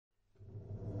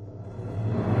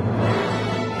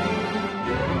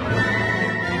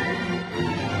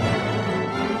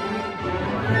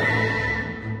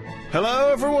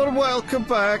Welcome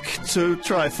back to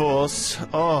Triforce.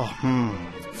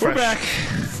 We're back.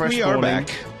 Fresh We are morning.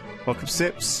 back. Welcome,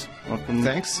 Sips. Welcome,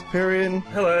 Thanks. Period.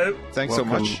 Hello. Thanks so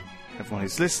Welcome, much. everyone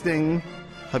who's listening.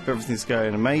 Hope everything's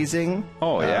going amazing.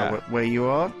 Oh, yeah. Where you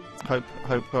are. Hope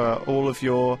all of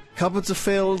your cupboards are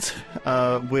filled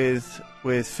with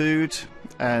food,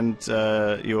 and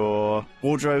your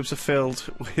wardrobes are filled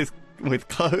with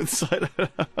clothes. I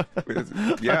don't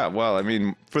know. Yeah, well, I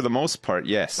mean, for the most part,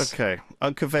 yes. Okay,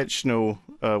 unconventional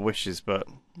wishes, but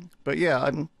yeah,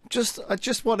 I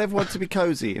just want everyone to be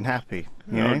cozy and happy.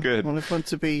 You know? Good. I want everyone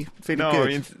to be feeling No, good. I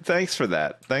mean, thanks for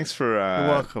that. Thanks for You're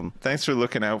welcome. Thanks for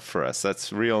looking out for us.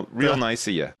 That's real nice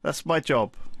of you. That's my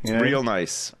job. You know? Real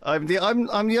nice. I'm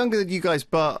younger than you guys,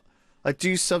 but I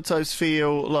do sometimes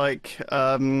feel like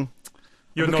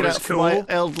You're looking not as out for my cool.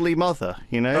 elderly mother.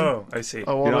 You know. Oh, I see.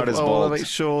 I You're not as want bold. to make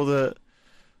sure that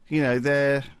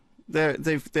they're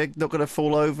not going to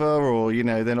fall over, or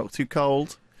they're not too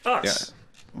cold. Us.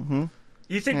 Mm-hmm.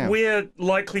 You think Yeah. we're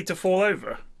likely to fall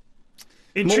over?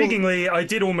 Intriguingly, I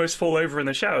did almost fall over in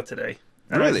the shower today.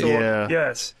 And I Really? thought, Yeah.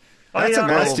 Yes. That's a I,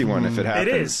 nasty one if it happens.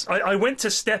 It is. I went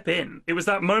to step in. It was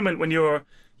that moment when you're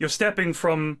stepping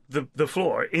from the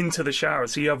floor into the shower.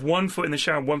 So you have one foot in the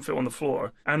shower, one foot on the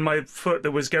floor. And my foot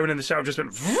that was going in the shower just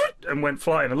went and went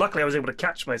flying. And luckily I was able to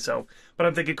catch myself. But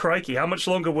I'm thinking, crikey, how much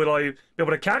longer will I be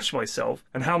able to catch myself?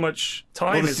 And how much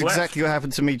time Well, this is is left? exactly what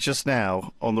happened to me just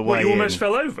now on the way Well, you almost in.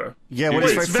 fell over. Yeah, Well, well,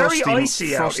 it's very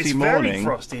icy out. frosty It's morning. very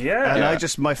frosty, yeah. And Yeah.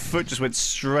 my foot just went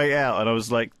straight out, and I was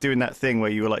like doing that thing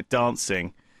where you were like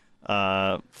dancing.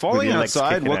 With Falling your legs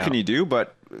outside, kicking what out. can you do?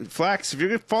 But Flax, if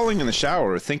you're falling in the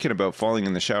shower or thinking about falling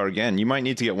in the shower again, you might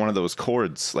need to get one of those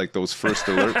cords, like those first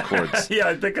alert cords. Yeah,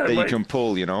 I think I that you might. can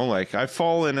pull, like I've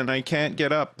fallen and I can't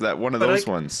get up. That one of those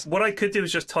ones. What I could do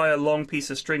is just tie a long piece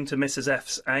of string to Mrs.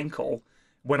 F's ankle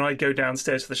when I go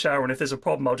downstairs to the shower, and if there's a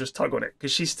problem, I'll just tug on it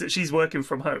because she's working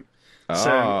from home. So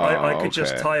I could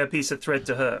just okay. tie a piece of thread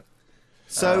to her.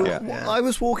 So Yeah. I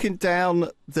was walking down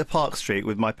the Park Street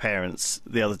with my parents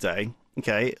the other day.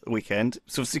 Okay, weekend.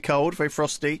 It's obviously cold, very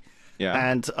frosty.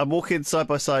 Yeah. And I'm walking side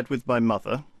by side with my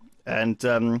mother, and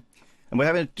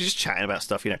we're just chatting about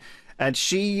stuff, And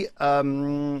she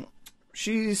must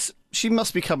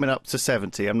be coming up to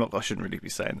 70. I shouldn't really be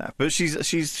saying that, but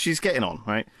she's getting on,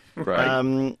 right?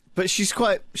 Right. But she's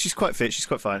quite fit. She's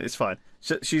quite fine. It's fine.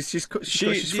 She's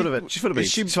full of it. She's full of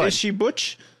it. Is she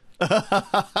butch?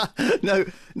 No.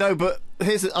 But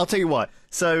I'll tell you why.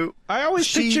 So I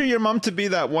always picture your mum to be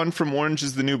that one from Orange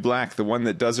is the New Black, the one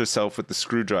that does herself with the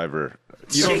screwdriver.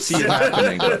 You don't see it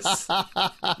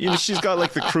happening. She's got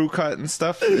like the crew cut and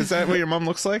stuff. Is that what your mum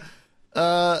looks like?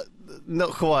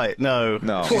 Not quite. No.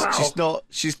 No. She's not.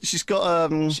 She's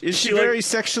got Is she she like- very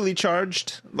sexually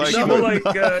charged? Like, Is she more like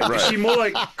is she more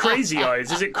like Crazy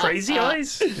Eyes? Is it Crazy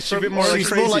Eyes? is she a bit more like She's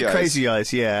Crazy more like Eyes? Crazy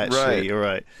Eyes. Yeah, actually, Right. you're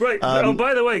right. Right. Oh,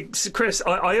 by the way, Chris,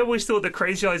 I always thought that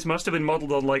Crazy Eyes must have been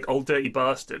modelled on like Old Dirty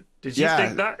Bastard. Did you Yeah.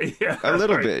 think that? Yeah, A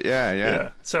little right. bit, yeah.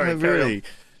 Sorry, Oh, carry really. on.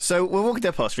 So we're walking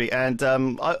down Park Street, and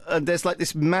there's like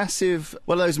this massive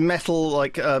one of those metal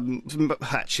like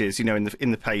hatches,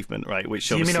 in the pavement, right? Which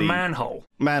You mean obviously a manhole?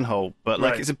 manhole, but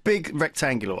like Right. it's a big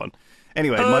rectangular one.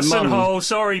 Anyway, Person my mum. hole.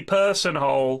 Sorry, person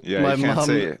hole. Yeah, My you can't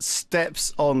say mum it.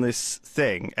 steps on this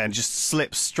thing and just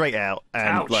slips straight out and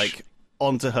Ouch. like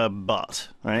onto her butt,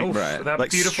 right? Oof, Right. That Like,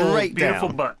 beautiful, straight beautiful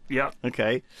down. butt. Yeah.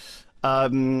 Okay.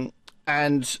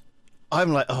 And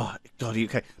I'm like, oh God, are you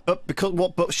okay?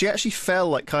 But she actually fell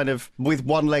like kind of with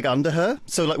one leg under her.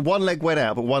 So like one leg went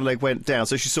out, but one leg went down.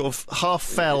 So she sort of half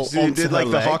fell So you onto did her like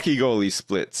leg. the hockey goalie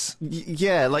splits.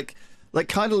 Yeah, like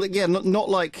kind of like, yeah, not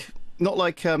like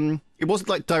it wasn't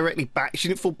like directly back. She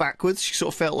didn't fall backwards. She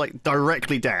sort of felt like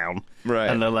directly down. Right.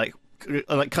 And then like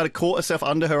kind of caught herself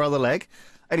under her other leg.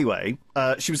 Anyway,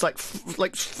 she was like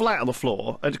flat on the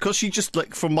floor, and because she just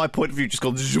like from my point of view just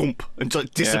gone zoomp and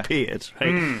like disappeared.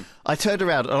 Right? I turned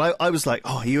around and I was like,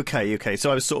 "Oh, are you okay? Are you okay?" So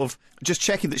I was sort of just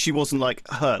checking that she wasn't like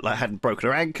hurt, like hadn't broken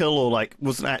her ankle, or like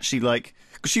wasn't actually like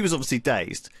because she was obviously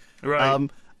dazed. Right.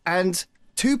 And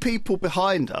two people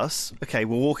behind us. Okay,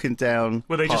 we're walking down.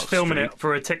 Were they just Park filming Street. it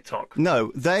for a TikTok?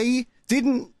 No, they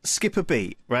didn't skip a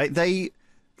beat, right?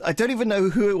 I don't even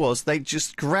know who it was. They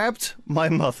just grabbed my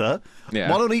mother, Yeah.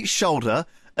 one on each shoulder,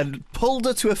 and pulled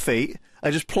her to her feet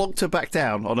and just plonked her back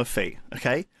down on her feet,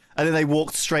 okay? And then they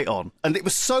walked straight on. And it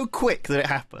was so quick that it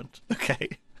happened, okay?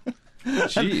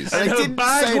 Jeez. They And her didn't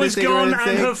bag say was anything or gone and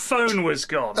anything. her phone was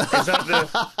gone. Is that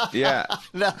the? Yeah.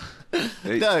 No.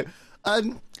 No.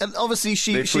 And obviously They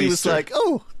she fleeced was her. like,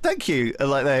 oh, thank you,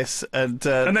 like this. And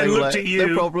And they then were looked like, at you.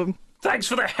 no problem. Thanks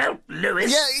for the help,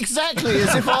 Lewis. Yeah, exactly.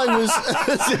 As if I was.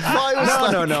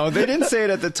 No. They didn't say it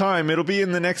at the time. It'll be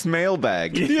in the next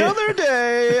mailbag. The other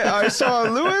day, I saw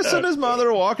Lewis and his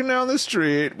mother walking down the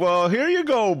street. Well, here you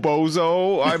go,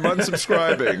 bozo. I'm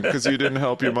unsubscribing because you didn't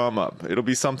help your mom up. It'll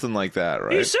be something like that,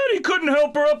 right? He said he couldn't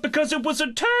help her up because it was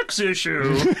a tax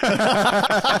issue.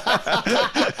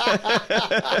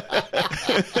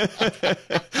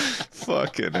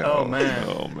 Fucking hell. Oh, man.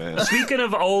 Oh, man. Speaking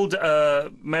of old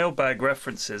mailbag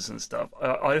references and stuff,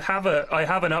 I have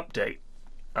an update.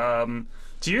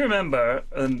 Do you remember,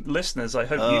 and listeners, I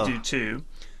hope you do too,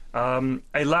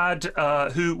 a lad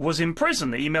who was in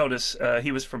prison that emailed us.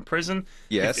 He was from prison.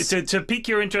 Yes. To pique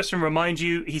your interest and remind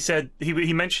you, he said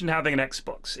he mentioned having an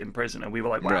Xbox in prison, and we were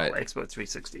like, wow, Right. Xbox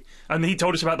 360. And he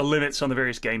told us about the limits on the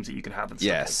various games that you can have and stuff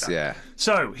Yes, like that. yeah.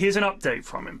 So here's an update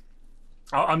from him.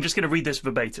 I'm just going to read this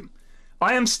verbatim.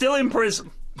 I am still in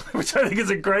prison, which I think is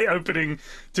a great opening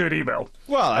to an email.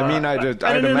 Well, I mean, I'd And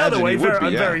in another imagine way, he would be,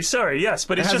 I'm yeah. very sorry, yes,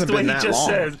 but it's just hasn't the way been he that just long,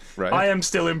 said, right? I am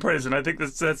still in prison. I think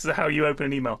that's how you open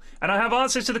an email. And I have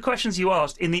answers to the questions you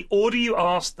asked in the order you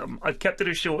asked them. I've kept it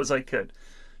as short as I could.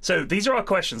 So these are our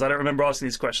questions. I don't remember asking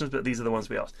these questions, but these are the ones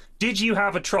we asked. Did you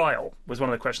have a trial? Was one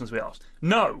of the questions we asked.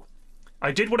 No.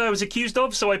 I did what I was accused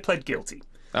of, so I pled guilty.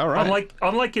 All right.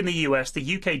 Unlike in the US,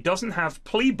 the UK doesn't have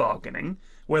plea bargaining,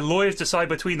 where lawyers decide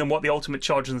between them what the ultimate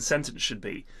charge and sentence should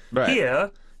be. Right.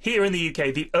 Here in the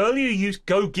UK, the earlier you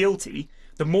go guilty,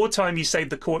 the more time you save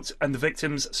the courts and the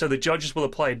victims, so the judges will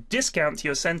apply a discount to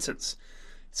your sentence.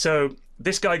 So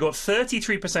this guy got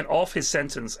 33% off his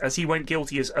sentence as he went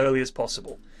guilty as early as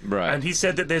possible. Right. And he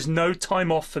said that there's no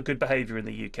time off for good behaviour in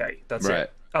the UK. That's Right.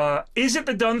 it. Is it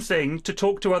the done thing to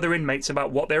talk to other inmates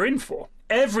about what they're in for?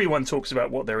 Everyone talks about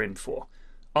what they're in for.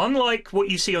 Unlike what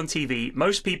you see on TV,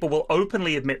 most people will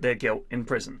openly admit their guilt in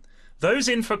prison. Those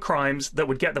in for crimes that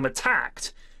would get them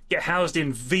attacked get housed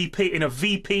in a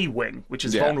VP wing, which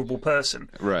is vulnerable person,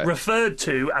 Right. referred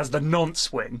to as the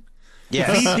nonce wing.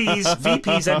 Yes.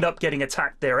 VPs end up getting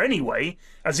attacked there anyway,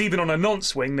 as even on a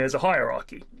nonce wing there's a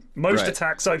hierarchy. Most Right.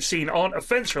 attacks I've seen aren't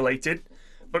offence related,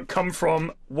 but come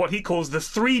from what he calls the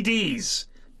 3 Ds: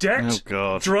 debt, Oh,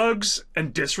 God. drugs,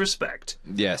 and disrespect.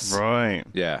 Yes. Right.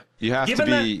 Yeah. You have Given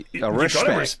to be that- a you respect.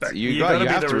 gotta respect. You, You got, gotta you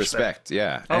be have the to respect.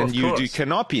 respect. Oh, and of you course.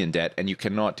 cannot be in debt, and you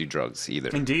cannot do drugs either.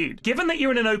 Indeed. Given that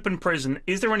you're in an open prison,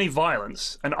 is there any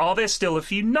violence? And are there still a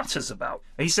few nutters about?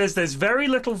 He says there's very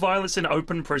little violence in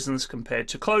open prisons compared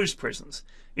to closed prisons.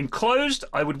 In closed,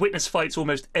 I would witness fights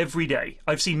almost every day.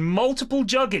 I've seen multiple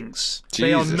juggings.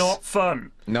 They are Jesus. not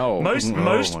fun. No. Most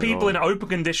my people God. in open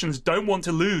conditions don't want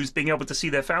to lose being able to see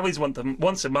their families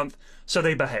once a month, so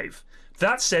they behave.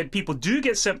 That said, people do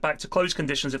get sent back to closed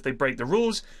conditions if they break the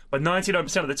rules, but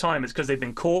 99% of the time it's because they've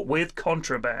been caught with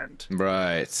contraband.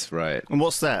 Right. Right. And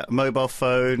what's that? A mobile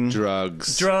phone?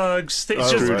 Drugs. Drugs,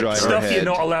 it's Oh, just right. stuff Screwdriver you're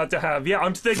not head. allowed to have. Yeah,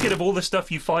 I'm thinking of all the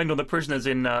stuff you find on the prisoners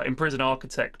in Prison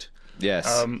Architect.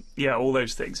 Yes. Yeah, all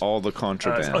those things. All the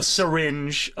contraband. A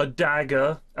syringe, a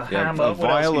dagger, a yeah, hammer. a what else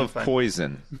vial do you of find?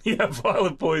 poison. Yeah, vial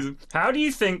of poison. How do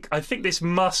you think? I think this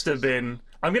must have been.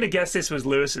 I'm going to guess this was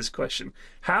Lewis's question.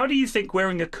 How do you think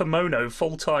wearing a kimono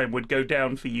full time would go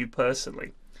down for you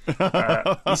personally?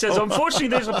 He says, unfortunately,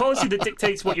 there's a policy that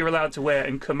dictates what you're allowed to wear,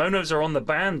 and kimonos are on the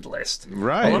banned list.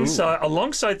 Right.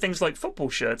 Alongside things like football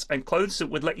shirts and clothes that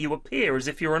would let you appear as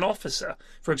if you're an officer.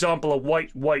 For example, a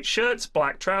white shirts,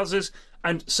 black trousers,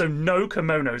 and so no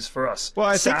kimonos for us. Well,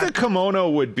 I think Sad- the kimono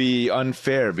would be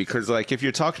unfair because, like, if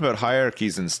you're talking about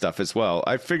hierarchies and stuff as well,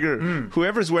 I figure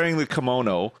whoever's wearing the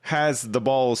kimono has the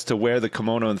balls to wear the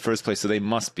kimono in the first place, so they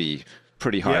must be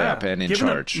pretty high up and in Given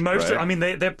that charge. Most, right? I mean,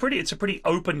 they're pretty. It's a pretty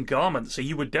open garment, so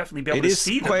you would definitely be able It to is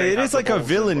see. quite. That they It have is the like a balls as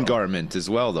villain well. garment as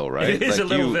well, though, right? It is like a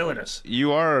little villainous.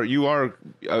 You are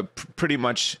pretty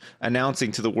much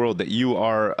announcing to the world that you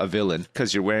are a villain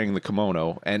because you're wearing the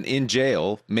kimono, and in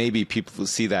jail, maybe people will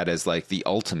see that as like the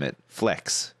ultimate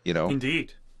flex, you know.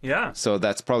 Indeed, yeah. So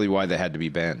that's probably why they had to be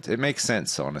banned. It makes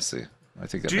sense, honestly. I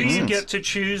think that Do makes you sense. get to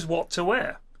choose what to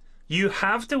wear? You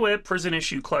have to wear prison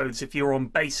issue clothes if you're on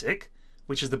basic,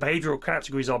 which is the behavioural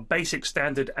categories are basic,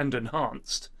 standard, and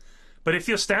enhanced. But if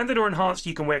you're standard or enhanced,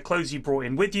 you can wear clothes you brought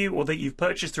in with you or that you've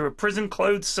purchased through a prison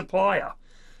clothes supplier.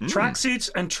 Tracksuits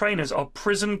and trainers are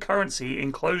prison currency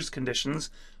in closed conditions,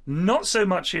 not so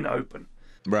much in open.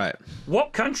 Right.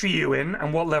 What country are you in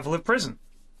and what level of prison?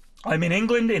 I'm in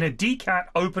England in a DCAT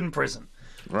open prison.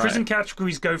 Right. Prison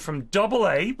categories go from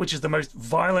AA, which is the most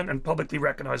violent and publicly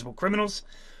recognisable criminals,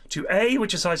 to A,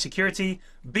 which is high security,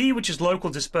 B, which is local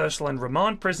dispersal and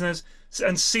remand prisoners,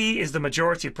 and C is the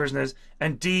majority of prisoners,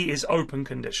 and D is open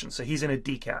conditions. So he's in a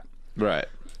DCAT. Right.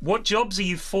 What jobs are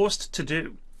you forced to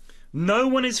do? No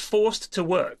one is forced to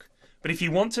work. But if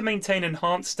you want to maintain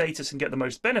enhanced status and get the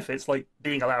most benefits, like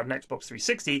being allowed an Xbox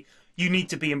 360, you need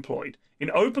to be employed.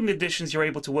 In open conditions, you're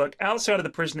able to work outside of the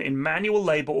prison in manual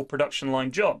labor or production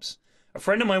line jobs. A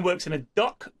friend of mine works in a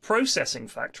duck processing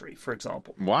factory, for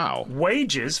example. Wow.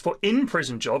 Wages for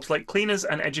in-prison jobs like cleaners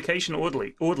and education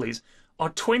orderlies are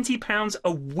 £20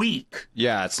 a week.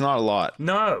 Yeah, it's not a lot.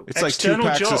 No. It's like 2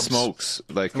 packs of smokes.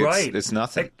 Like, it's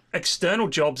nothing. External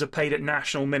jobs are paid at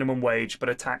national minimum wage, but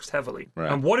are taxed heavily.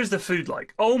 Right. And what is the food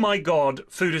like? Oh my God,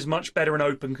 food is much better in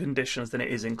open conditions than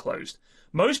it is enclosed.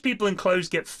 Most people enclosed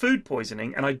get food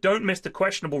poisoning, and I don't miss the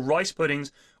questionable rice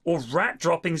puddings or rat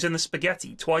droppings in the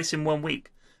spaghetti twice in 1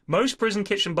 week. Most prison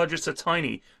kitchen budgets are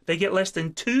tiny. They get less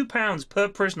than £2 per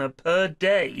prisoner per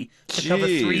day to cover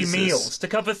 3 meals. To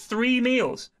cover 3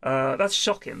 meals. That's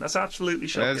shocking. That's absolutely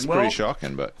shocking. That's pretty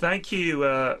shocking, but... Thank you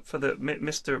for the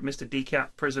Mr. Decap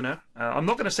prisoner. I'm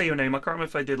not going to say your name. I can't remember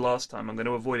if I did last time. I'm going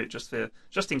to avoid it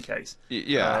just in case.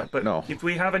 Yeah, but no. If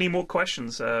we have any more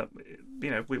questions,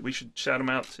 we should shout them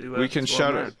out to. We can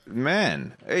shout it.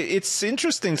 Man, it's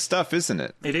interesting stuff, isn't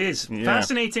it? It is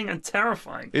fascinating and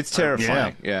terrifying. It's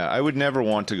terrifying. Yeah, I would never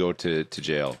want to go to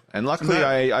jail, and luckily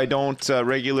I don't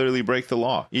regularly break the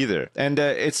law either. And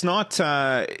it's not.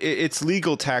 It's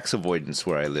legal tax avoidance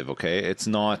where I live. Okay, it's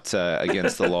not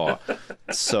against the law.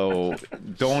 So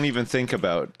don't even think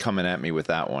about coming at me with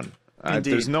that one.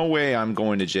 There's no way I'm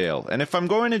going to jail. And if I'm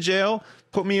going to jail,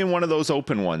 put me in one of those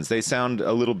open ones. They sound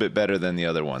a little bit better than the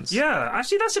other ones. Yeah,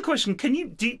 actually, that's a question. Can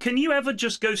you ever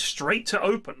just go straight to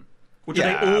open? Or do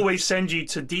they always send you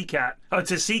to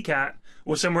CCAT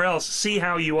or somewhere else, see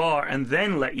how you are, and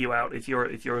then let you out if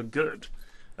you're good?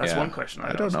 That's one question.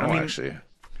 I don't know, actually.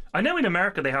 I know in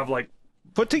America they have like...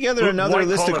 Put together another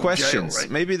list of questions. Jail,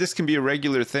 right? Maybe this can be a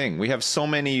regular thing. We have so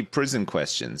many prison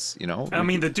questions, you know? I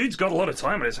mean, the dude's got a lot of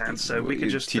time on his hands, so we could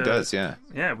just... He does, yeah.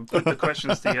 Yeah, we put the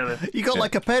questions together. You got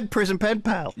like a prison pen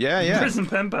pal. Yeah. Prison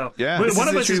pen pal. Yeah. One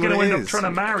of us is going to end up trying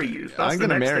to marry you. I'm going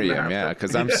to marry him,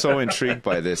 because I'm so intrigued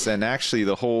by this. And actually,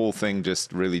 the whole thing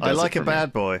just really does I like it for a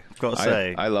bad boy, I've got to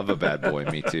say. I love a bad boy,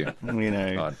 me too. You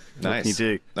know. God. Nice. You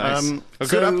do. Nice. A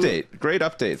good update. Great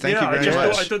update. Thank you very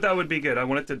much. I thought that would be good. I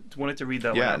wanted to read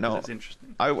that one out, because it's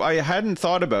interesting. I hadn't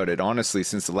thought about it, honestly,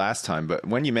 since the last time, but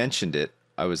when you mentioned it,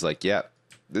 I was like, yeah,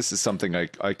 this is something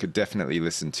I could definitely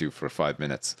listen to for 5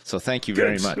 minutes. So thank you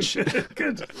very much.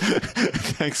 Good.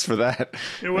 Thanks for that.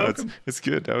 You're welcome. It's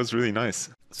good. That was really nice.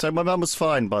 So my mum was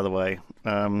fine, by the way.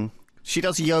 She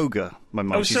does yoga, my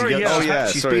mum. Oh, sorry, yeah.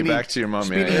 Sorry, back to your mum. She's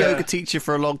been a yoga teacher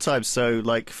for a long time, so,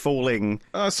 like, falling...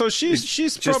 so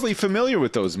she's probably familiar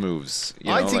with those moves.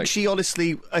 I think she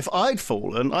honestly... If I'd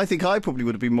fallen, I think I probably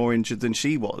would have been more injured than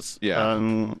she was. Yeah.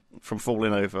 From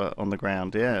falling over on the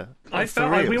ground, yeah.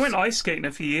 We went ice skating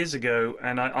a few years ago,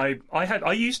 and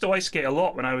I used to ice skate a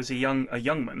lot when I was a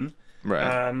youngman.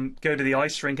 Right. Go to the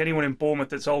ice rink. Anyone in Bournemouth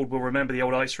that's old will remember the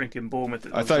old ice rink in Bournemouth.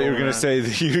 I thought you were going to say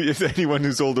that if anyone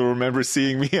who's old will remember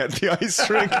seeing me at the ice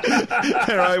rink.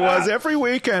 There I was every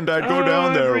weekend. I'd go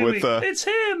down there with. It's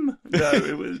him. No,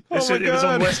 it was. It was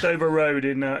on Westover Road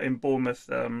in Bournemouth.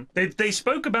 They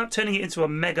spoke about turning it into a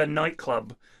mega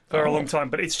nightclub for a long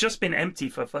time, but it's just been empty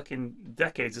for fucking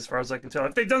decades, as far as I can tell.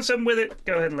 If they've done something with it,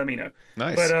 go ahead and let me know.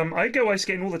 Nice. But I go ice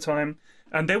skating all the time.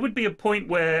 And there would be a point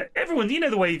where everyone, you know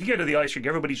the way, if you go to the ice rink,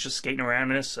 everybody's just skating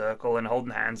around in a circle and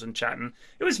holding hands and chatting.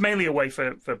 It was mainly a way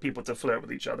for people to flirt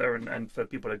with each other and for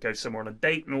people to go somewhere on a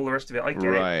date and all the rest of it. I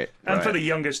get it. And for the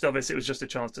youngest of us, it was just a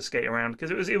chance to skate around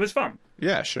because it was fun.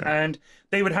 Yeah, sure. And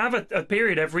they would have a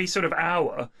period every sort of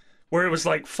hour where it was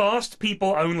like fast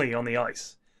people only on the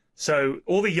ice. So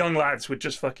all the young lads would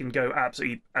just fucking go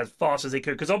absolutely as fast as they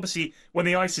could. Because obviously when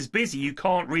the ice is busy, you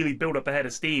can't really build up a head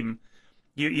of steam.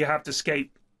 You have to skate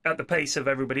at the pace of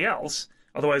everybody else,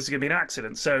 otherwise it's going to be an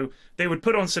accident. So they would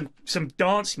put on some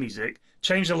dance music,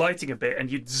 change the lighting a bit,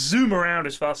 and you'd zoom around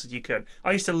as fast as you could.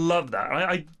 I used to love that.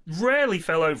 I rarely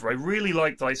fell over. I really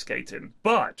liked ice skating.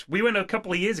 But we went a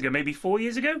couple of years ago, maybe 4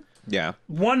 years ago. Yeah.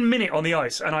 1 minute on the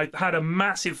ice, and I had a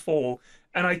massive fall,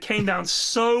 and I came down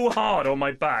so hard on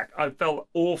my back. I felt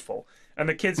awful. And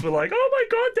the kids were like, "Oh my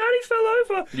God, Daddy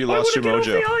fell over! You lost your mojo.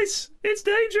 Get off the ice. It's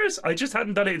dangerous." I just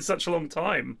hadn't done it in such a long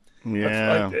time.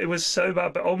 Yeah, it was so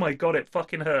bad. But oh my God, it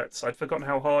fucking hurts. I'd forgotten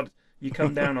how hard you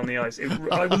come down on the ice.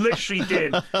 I literally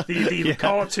did the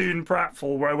cartoon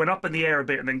pratfall where I went up in the air a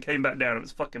bit and then came back down. It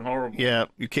was fucking horrible. Yeah,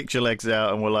 you kicked your legs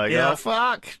out and were like, "Oh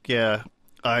fuck!" Yeah,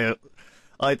 I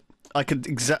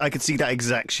could see that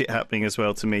exact shit happening as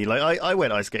well to me. Like I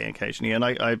went ice skating occasionally, and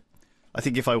I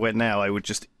think if I went now, I would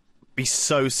just be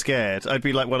so scared. I'd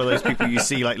be like one of those people you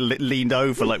see like leaned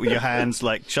over, like with your hands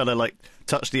like trying to like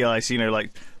touch the ice, you know,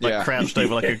 like crouched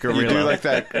over like a gorilla. You do like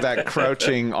that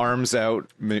crouching arms out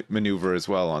maneuver as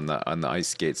well on the ice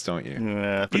skates, don't you?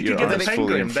 Yeah, you can get the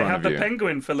penguin. They have the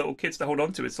penguin for little kids to hold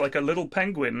on to. It's like a little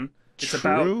penguin. It's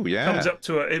comes up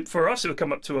to for us it would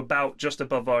come up to about just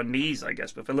above our knees, I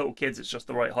guess, but for little kids it's just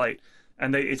the right height.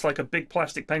 And it's like a big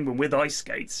plastic penguin with ice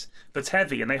skates that's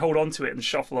heavy, and they hold on to it and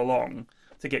shuffle along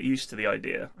to get used to the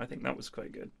idea. I think that was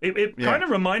quite good. It kind of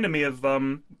reminded me of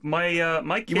my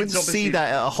kids. You wouldn't see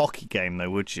that at a hockey game, though,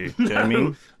 would you? Do you know what I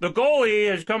mean? The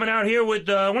goalie is coming out here with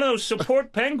one of those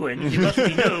support penguins. You must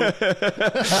be new.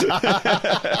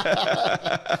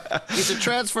 He's a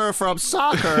transfer from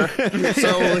soccer,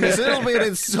 so he's a little bit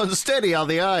unsteady on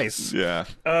the ice. Yeah.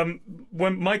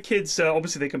 When my kids,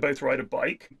 obviously they can both ride a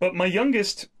bike, but my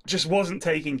youngest just wasn't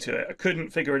taking to it. I couldn't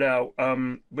figure it out.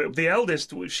 But the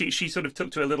eldest, she sort of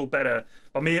took to it a little better.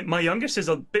 I mean, my youngest is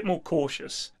a bit more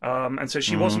cautious, and so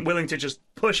she wasn't willing to just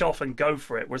push off and go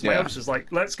for it, whereas my eldest was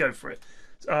like, let's go for it.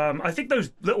 I think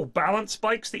those little balance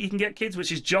bikes that you can get kids,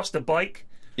 which is just a bike,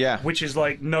 which is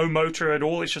like no motor at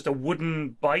all, it's just a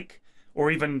wooden bike, or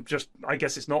even just, I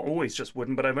guess it's not always just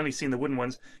wooden, but I've only seen the wooden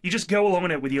ones. You just go along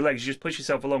in it with your legs, you just push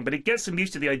yourself along, but it gets them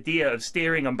used to the idea of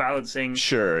steering and balancing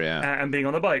and being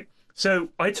on the bike. So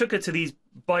I took her to these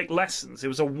bike lessons. It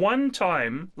was a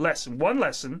one-time lesson, one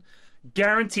lesson,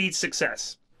 guaranteed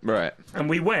success. Right. And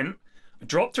we went,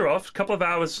 dropped her off, a couple of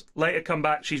hours later come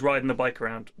back, she's riding the bike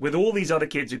around with all these other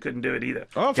kids who couldn't do it either.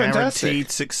 Oh, fantastic. Guaranteed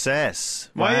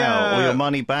success. Wow. All your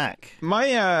money back.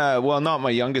 My well, not my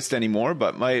youngest anymore,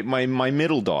 but my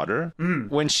middle daughter,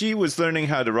 when she was learning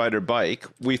how to ride her bike,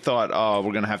 we thought, oh,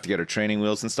 we're going to have to get her training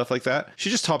wheels and stuff like that. She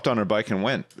just hopped on her bike and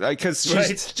went. Because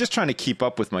she's just trying to keep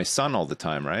up with my son all the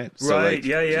time, right? So, right,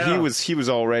 yeah. He was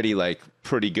already like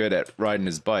pretty good at riding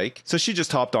his bike. So she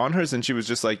just hopped on hers and she was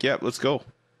just like, yeah, let's go.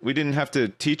 We didn't have to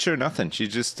teach her nothing.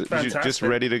 She's just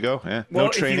ready to go. Yeah. Well,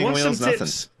 no training wheels, nothing.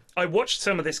 Tips, I watched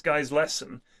some of this guy's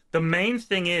lesson. The main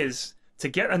thing is to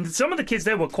get, and some of the kids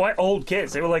there were quite old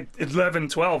kids. They were like 11,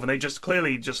 12, and they just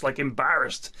clearly just like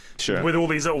embarrassed with all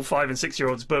these little 5 and 6 year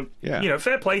olds. But you know,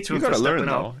 fair play to them for stepping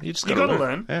up. You got to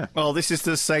learn. Yeah. Well, this is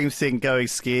the same thing going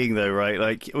skiing, though, right?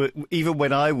 Like even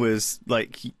when I was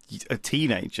like a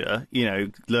teenager, you know,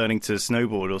 learning to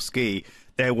snowboard or ski,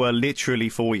 there were literally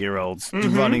 4-year-olds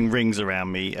running rings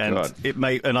around me, and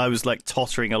and I was like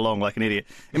tottering along like an idiot.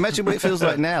 Imagine what it feels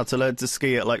like now to learn to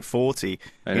ski at like 40.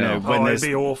 I know. When it'd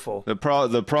be awful. The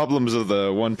problems of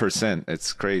the 1%.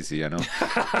 It's crazy, I know.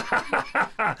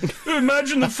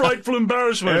 Imagine the frightful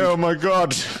embarrassment. Oh my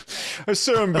God, I was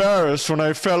so embarrassed when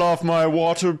I fell off my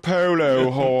water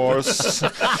polo horse.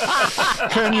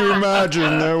 Can you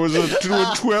imagine? There was a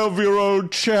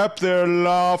 12-year-old chap there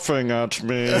laughing at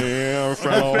me.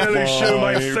 I barely show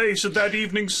my face at that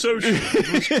evening's social.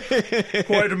 It was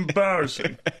quite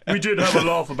embarrassing. We did have a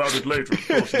laugh about it later, of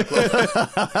course. In class.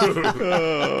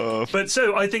 But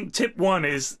so I think tip one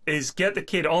is get the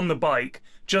kid on the bike,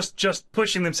 just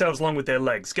pushing themselves along with their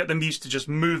legs. Get them used to just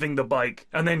moving the bike,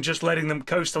 and then just letting them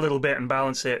coast a little bit and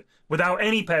balance it without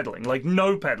any pedaling, like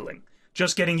no pedaling.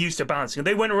 Just getting used to balancing.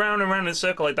 They went around and around in a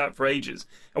circle like that for ages.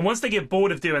 And once they get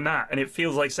bored of doing that and it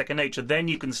feels like second nature, then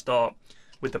you can start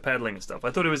with the pedaling and stuff. I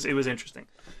thought it was interesting.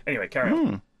 Anyway, carry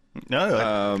on.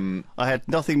 No, I had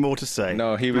nothing more to say.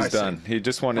 No, he was done. He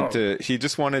just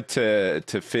wanted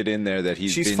to fit in there that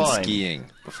she's been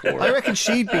skiing before. I reckon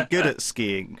she'd be good at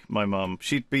skiing, my mum.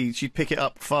 She'd pick it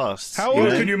up fast. How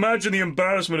old can you imagine the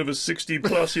embarrassment of a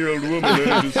 60-plus-year-old woman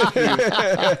learning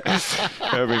to ski?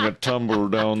 Having a tumble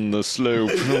down the slope.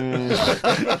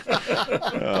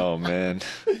 Oh man.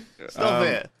 Stop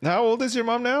it. How old is your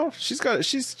mom now? She's got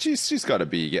to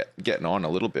be getting on a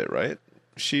little bit, right?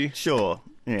 Sure.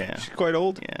 Yeah. She's quite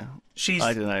old. Yeah. She's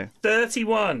I don't know.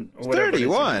 31.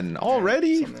 31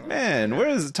 already? Man, where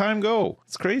does the time go?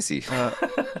 It's crazy.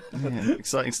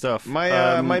 Exciting stuff.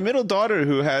 My middle daughter,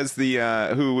 who has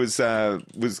who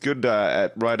was good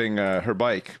at riding her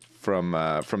bike from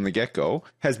the get-go,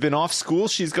 has been off school.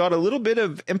 She's got a little bit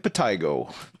of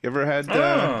impetigo. Ever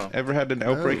had an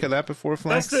outbreak of that before,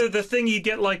 Flex? That's the thing you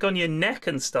get like on your neck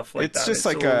and stuff like that. It's just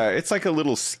it's like a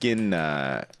little skin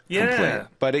complaint.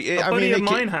 But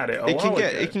mine had it.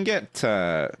 It can get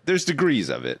there's degrees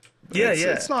of it.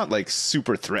 It's not like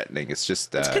super threatening. It's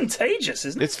just it's contagious,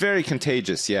 isn't it? It's very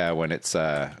contagious, when it's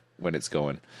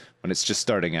going. When it's just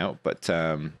starting out, but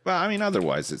well, I mean,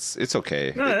 otherwise it's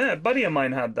okay. No, a buddy of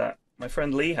mine had that. My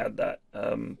friend Lee had that.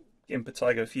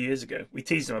 impetigo a few years ago. We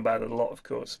teased him about it a lot, of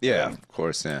course. But, Yeah, of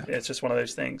course, yeah. it's just one of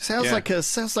those things. Sounds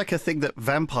like a thing that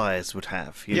vampires would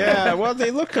have. You know? Yeah, well,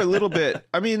 they look a little bit.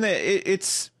 I mean,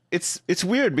 it's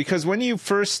weird because when you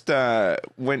first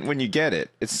when you get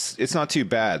it, it's not too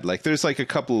bad. Like there's like a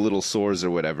couple of little sores or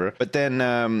whatever, but then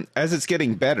as it's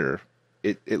getting better,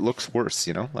 it looks worse.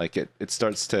 You know, like it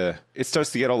starts to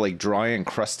get all like dry and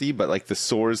crusty, but like the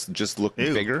sores just look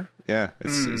bigger. Yeah,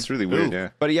 it's really weird. Yeah,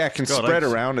 but yeah, it can spread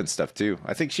around and stuff too.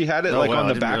 I think she had it on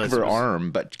the back of her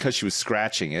arm, but because she was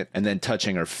scratching it and then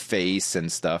touching her face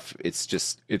and stuff,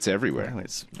 it's everywhere. Oh,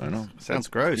 I don't know. Sounds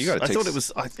gross. I thought it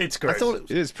was. It's gross. I thought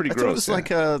it is pretty I gross. thought it was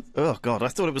like a. Oh god! I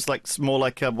thought it was like more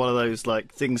like one of those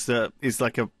like things that is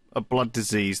like a blood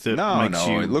disease that makes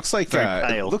you. It looks like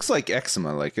pale. it looks like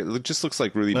eczema. Like it just looks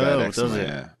like really bad eczema. Does it?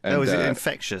 Yeah. And, is it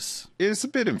infectious? It's a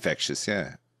bit infectious.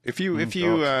 Yeah. If you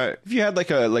had like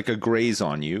a graze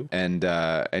on you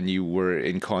and you were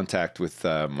in contact with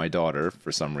my daughter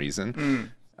for some reason,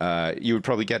 you would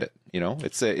probably get it. You know,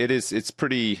 it's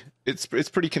pretty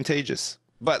contagious.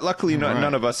 But luckily,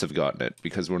 none of us have gotten it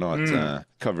because we're not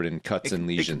covered in cuts and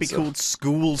lesions. It can be called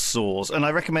school sores, and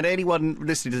I recommend anyone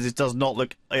listening to this does not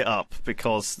look it up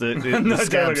because the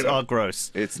scabs are gross.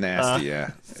 It's nasty,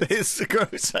 yeah. It's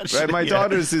gross, actually. Right, my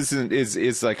daughter's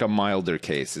is like a milder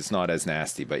case. It's not as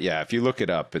nasty, but yeah, if you look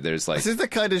it up, there's like this is the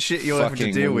kind of shit you're having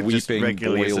to deal with just weeping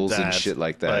regularly boils as a dad. and shit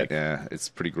like that. Like, yeah, it's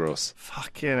pretty gross.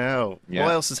 Fucking hell! Yeah.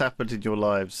 What else has happened in your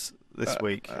lives this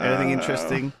week? Anything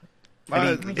interesting?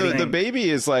 The baby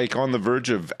is like on the verge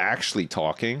of actually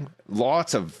talking.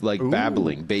 Lots of like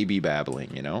babbling, baby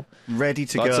babbling, you know, ready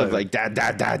to Lots go. of like dad,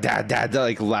 dad, dad, dad, dad,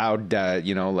 like loud, dad,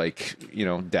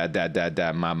 dad, dad, dad,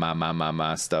 dad, ma, ma, ma, ma,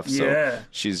 ma stuff. Yeah. So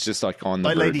she's just like on the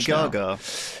like verge Lady now. Gaga.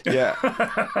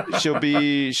 Yeah,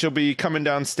 she'll be coming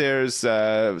downstairs.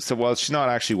 So while she's not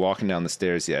actually walking down the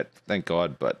stairs yet, thank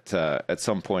God. But at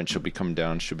some point she'll be coming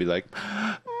down. She'll be like,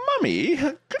 "Mommy,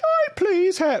 could I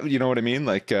please have?" You know what I mean?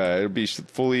 Like it'll be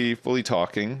fully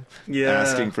talking,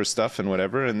 asking for stuff and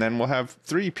whatever, and then we'll have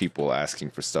 3 people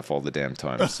asking for stuff all the damn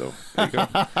time. So there you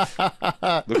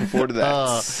go. Looking forward to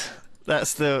that.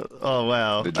 That's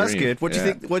wow. That's good. What do you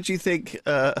think? What do you think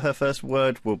her first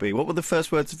word will be? What were the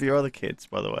first words of your other kids,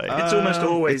 by the way? It's almost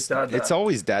always dada. It's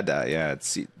always dada. Yeah,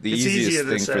 it's the easiest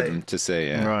thing for them to say.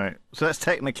 Yeah. Right. So that's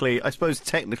technically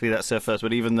that's her first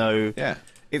word, even though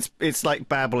it's like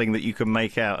babbling that you can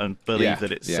make out and believe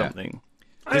that it's something.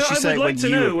 Does she say I would like to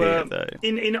know, appeared,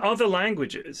 in other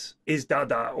languages, is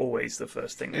dada always the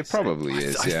first thing? It probably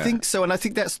is. I think so, and I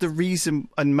think that's the reason.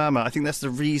 And Mama, I think that's the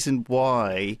reason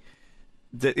why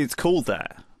that it's called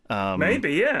that.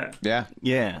 Maybe, yeah.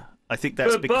 Yeah. I think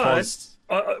that's because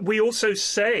we also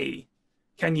say,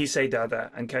 "Can you say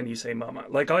dada?" and "Can you say mama?"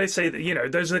 Like I say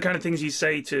that, those are the kind of things you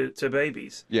say to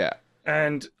babies. Yeah.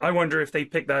 And I wonder if they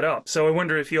pick that up. So I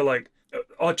wonder if you're like,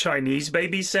 are Chinese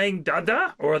babies saying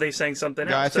dada, or are they saying something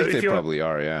else? I think they probably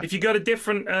are, yeah. If you got a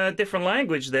different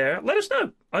language there, let us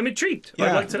know. I'm intrigued. Yeah.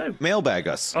 I'd like to know. Mailbag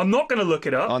us. I'm not going to look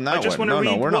it up. On that I just one. want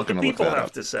to read we're not what the gonna look people that have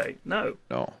up. to say. No.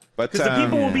 But Because the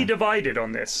people will be divided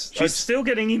on this. I'm still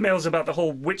getting emails about the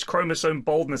whole which chromosome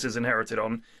baldness is inherited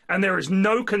on, and there is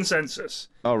no consensus.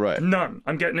 Oh, right. None.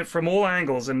 I'm getting it from all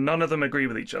angles, and none of them agree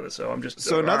with each other. So I'm just.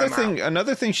 So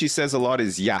another thing she says a lot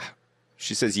is yeah.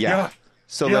 She says yeah.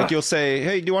 So like you'll say,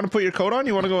 "Hey, do you want to put your coat on?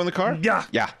 You want to go in the car?" Yeah.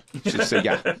 Yeah. She'll say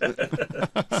yeah.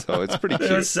 So it's pretty cute.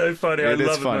 That's so funny. I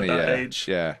love funny, them at that age.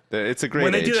 Yeah. It's a great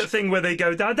When they age. do that thing where they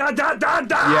go da da da da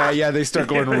da. Yeah, they start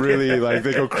going really like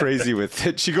they go crazy with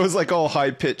it. She goes like all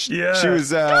high pitched. Yeah. She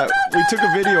was we took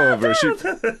a video of her.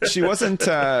 She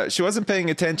wasn't paying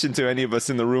attention to any of us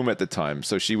in the room at the time.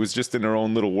 So she was just in her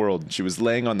own little world. She was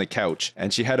laying on the couch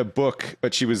and she had a book,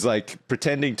 but she was like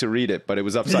pretending to read it, but it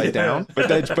was upside down.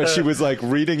 But she was like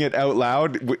reading it out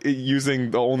loud using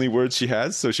the only words she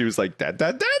has. So she was like da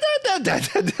da da da da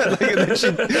da da, like, and then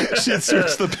she'd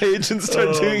switch the page and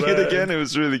start doing it again. It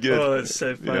was really good. Oh, that's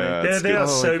so funny. Yeah, they are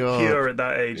so God. pure at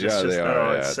that age. It's just, they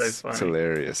are. it's so funny. It's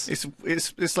hilarious.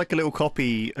 it's like a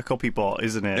copy bot,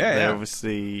 isn't it? Yeah, They're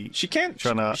obviously she can't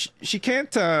she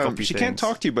can't things.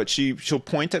 talk to you, but she'll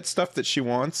point at stuff that she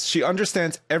wants. She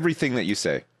understands everything that you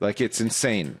say. Like it's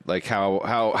insane. Like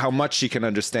how much she can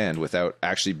understand without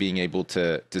actually being able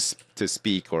to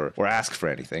speak or ask for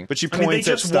anything. But she points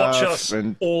they at just stuff watch us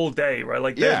and all day, right?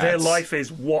 Like their life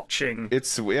is watching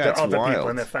the other wild. people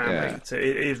in their family. Yeah. So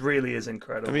it really is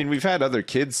incredible. I mean, we've had other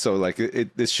kids, so like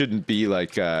this shouldn't be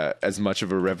like as much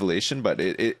of a revelation, but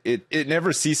it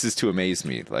never ceases to amaze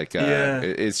me. Like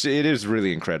it is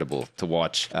really incredible to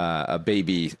watch a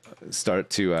baby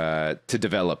start to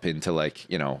develop into like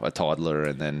a toddler,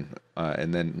 and then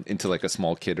and then into like a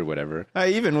small kid or whatever.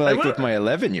 Even like with my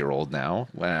 11-year-old now,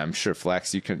 I'm sure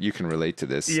Flax, you can relate to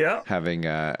this. Yeah.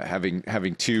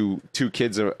 Having two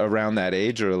kids around that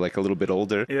age or like a little bit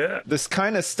older. Yeah. This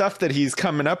kind of stuff that he's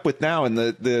coming up with now, and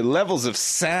the levels of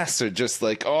sass are just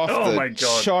like off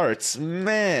the charts.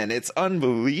 Man, it's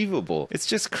unbelievable. It's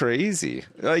just crazy.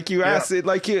 Like you ask it,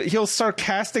 like he'll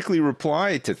sarcastically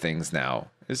reply to things now.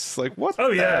 It's like, what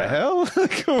the hell?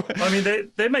 I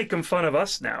mean, they're making fun of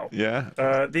us now. Yeah.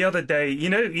 The other day, you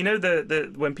know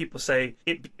the when people say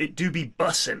it do be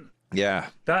bussin'. Yeah.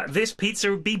 That this pizza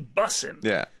would be bussin'.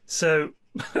 Yeah. So,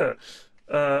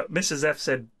 Mrs. F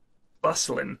said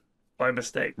bustlin' by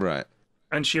mistake. Right.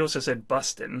 And she also said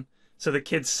bustin'. So the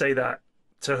kids say that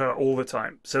to her all the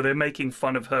time. So they're making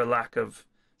fun of her lack of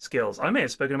skills. I may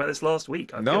have spoken about this last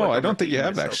week. I don't think you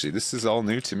have actually. This is all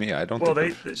new to me. I don't. Well,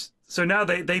 so now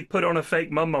they put on a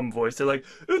fake mum voice. They're like,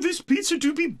 "Oh, this pizza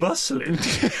do be bustling,"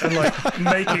 and like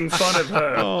making fun of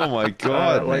her. Oh my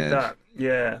god, like man. that.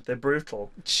 Yeah, they're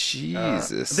brutal.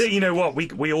 Jesus. You know what?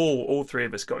 We all three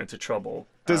of us got into trouble.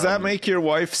 Does that make your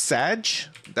wife Sag?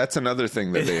 That's another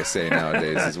thing that they say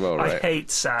nowadays as well, right? I hate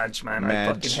Sag, man. Madge.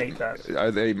 I fucking hate that.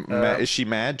 Are they? Is she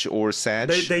Madge or Sag?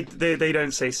 They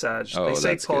don't say Sag. Oh, they say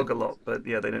that's Pog good. a lot, but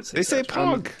yeah, they don't say. They Sag. say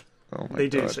Pog. Oh my they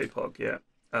god. do say Pog. Yeah.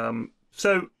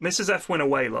 So Mrs. F went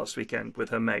away last weekend with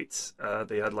her mates.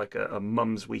 They had like a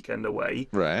mum's weekend away,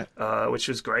 Right. which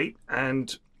was great,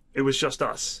 and it was just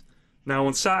us. Now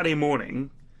on Saturday morning,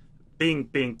 being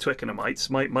Twickenhamites,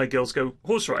 my girls go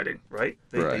horse riding, right?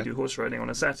 They do horse riding on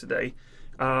a Saturday,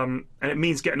 and it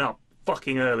means getting up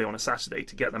fucking early on a Saturday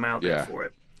to get them out there for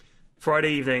it.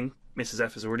 Friday evening, Mrs.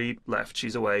 F has already left.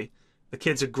 She's away. The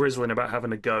kids are grizzling about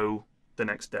having to go the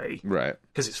next day, Right.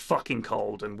 because it's fucking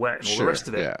cold and wet and all the rest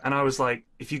of it. Yeah. And I was like,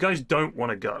 if you guys don't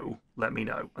want to go, let me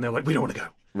know. And they're like, we don't want to go.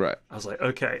 Right. I was like,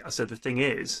 okay. I said, the thing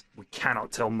is, we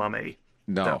cannot tell Mummy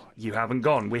No. that you haven't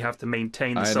gone. We have to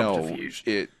maintain the I know.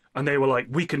 subterfuge. And they were like,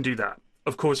 we can do that.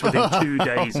 Of course, within 2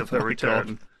 days of her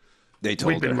return, They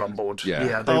told we'd been her. rumbled.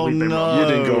 Yeah. We'd Oh, been no. rumbled.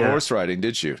 You didn't go Yeah. horse riding,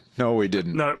 did you? No, we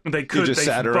didn't. No, they could. You just they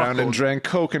sat around and buckled. drank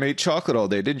Coke and ate chocolate all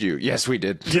day, did you? Yes, we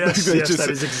did. Yes, They yes, just- that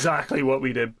is exactly what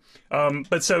we did.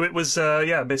 But so it was,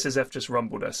 Mrs. F just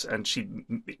rumbled us, and she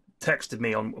texted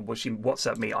me she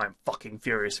WhatsApped me, I'm fucking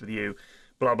furious with you,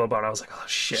 blah, blah, blah. And I was like, oh,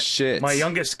 shit. My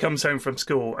youngest comes home from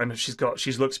school, and she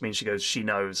looks at me, and she goes, she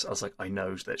knows. I was like, I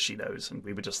know that she knows. And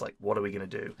we were just like, what are we going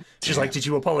to do? She's like, did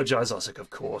you apologize? I was like,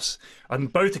 of course.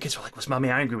 And both the kids were like, was Mummy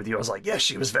angry with you? I was like, yes,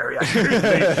 she was very angry with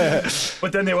me.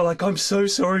 But then they were like, I'm so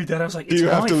sorry, Dad. I was like, it's You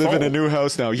have my to live fault. in a new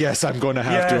house now. Yes, I'm going to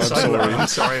have to. I'm sorry. I'm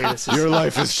sorry. This is, Your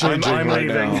life is changing I'm right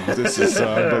leaving. now. This is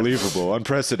unbelievable,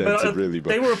 unprecedented, But, really. But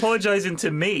they were apologizing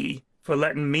to me for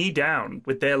letting me down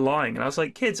with their lying. And I was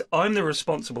like, kids, I'm the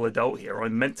responsible adult here.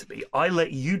 I'm meant to be. I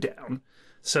let you down.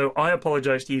 So I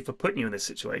apologize to you for putting you in this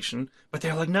situation. But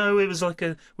they're like, no, it was like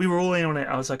we were all in on it.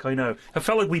 I was like, I know. I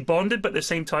felt like we bonded, but at the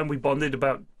same time, we bonded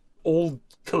about all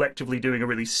collectively doing a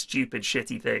really stupid,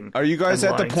 shitty thing. Are you guys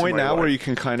and at the lying to point my now wife. where you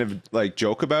can kind of like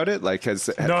joke about it? Like,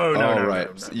 No, right.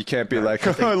 no. You can't be like,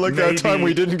 oh, look, maybe- that time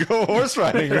we didn't go horse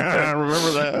riding.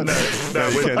 Remember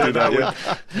that?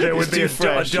 There would be a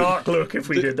fresh. dark look if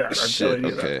we did that. I'm telling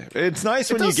you that. Okay. It's nice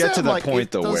It when you does get to sound that like- point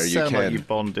it though does where you sound can. like you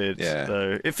bonded. Yeah.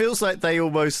 Though it feels like they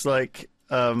almost like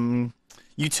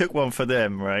you took one for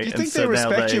them, right? Do you And think so they now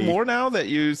respect you more now that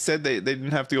you said they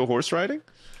didn't have to go horse riding?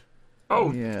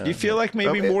 Oh, Yeah. You feel like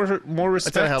maybe more I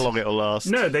respect? don't know how long it'll last.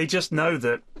 no, they just know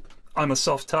that I'm a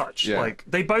soft touch. Yeah. Like,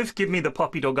 they both give me the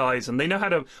puppy dog eyes, and they know how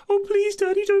to, oh, please,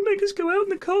 Daddy, don't make us go out in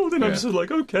the cold. And I'm Yeah. just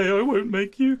like, okay, I won't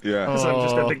make you. Yeah. Because I'm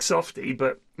just a Aw. big softie.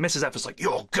 But Mrs. F is like,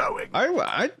 you're going.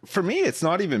 For me, it's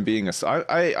not even being a.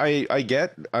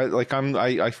 I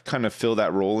kind of fill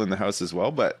that role in the house as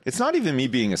well, but it's not even me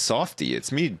being a softie.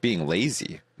 It's me being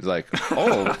lazy. It's like,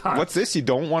 oh, what's this? You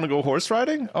don't want to go horse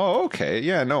riding? Oh, okay,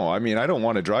 yeah, no. I mean, I don't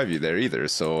want to drive you there either.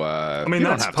 So I mean, you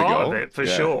don't that's have to part go. of it, for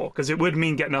Yeah. sure. Because it would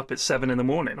mean getting up at 7 a.m.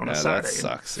 on a that Saturday.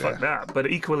 sucks, Fuck yeah. that. But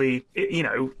equally,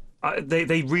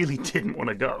 they really didn't want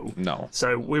to go. No.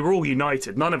 So we were all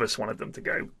united. None of us wanted them to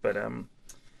go. But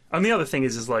and the other thing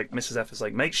is like Mrs. F is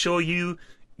like, make sure you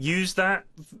use that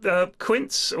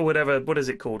quince or whatever. What is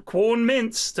it called? Corn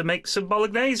mince to make some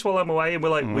bolognese while I'm away. And we're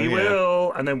like, we yeah.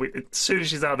 will. And then as soon as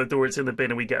she's out the door, it's in the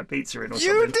bin, and we get a pizza in or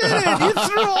You something. did it! You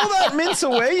threw all that mince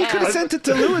away. You could have sent it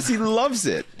to Lewis. He loves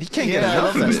it. He can't get Yeah, I enough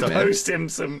love of that it, stuff. man. Post him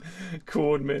some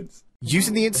corn mince.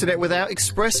 Using the internet without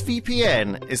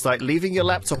ExpressVPN is like leaving your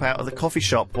laptop out of the coffee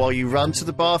shop while you run to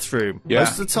the bathroom. Yeah.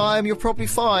 Most of the time, you're probably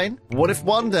fine. What if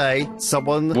one day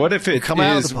someone What if it come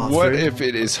out of is? the bathroom? What if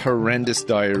it is horrendous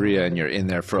diarrhea and you're in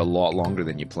there for a lot longer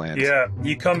than you planned? Yeah,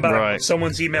 you come back, Right.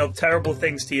 someone's emailed terrible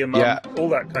things to your mum, Yeah. all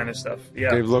that kind of stuff. Yeah.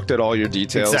 They've looked at all your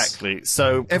details. Exactly.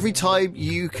 So every time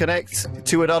you connect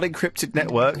to an unencrypted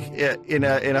network in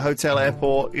a hotel,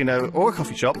 airport, or a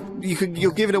coffee shop,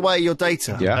 you're giving away your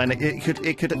data. Yeah. And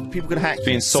people can hack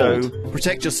being you. sold. So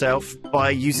protect yourself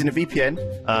by using a VPN.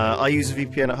 I use a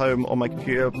VPN at home on my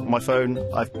computer, my phone.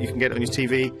 You can get it on your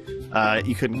TV.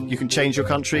 You can change your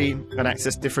country and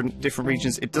access different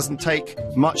regions. It doesn't take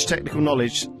much technical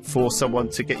knowledge for someone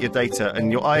to get your data,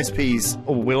 and your ISPs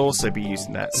will also be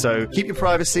using that. So keep your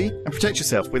privacy and protect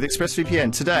yourself with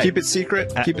ExpressVPN today. Keep it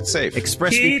secret. Keep it safe.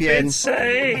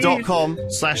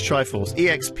 ExpressVPN.com/Triforce.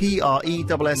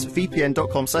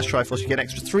 EXPRESSVPN.com/Triforce. You get an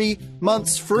extra 3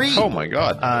 months free. Oh my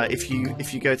god. If you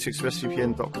go to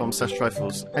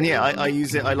expressvpn.com/Triforce. And yeah, I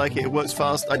use it. I like it. It works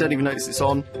fast. I don't even notice it's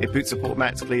on. It boots up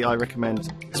automatically. I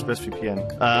recommend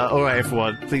ExpressVPN. All right,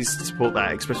 everyone, please support that.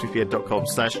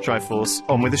 expressvpn.com/Triforce.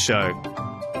 On with the show.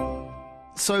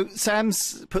 So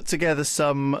Sam's put together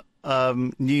some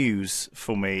news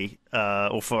for me,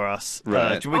 or for us.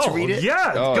 Right. Do you want me to read it?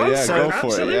 Yeah, Oh go yeah, for go it. for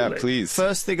Absolutely. it. Yeah, please.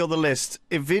 First thing on the list,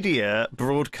 NVIDIA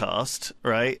Broadcast,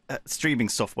 right, streaming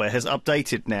software has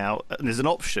updated now. And there's an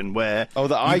option where Oh,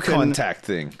 the you eye can contact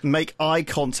thing. make eye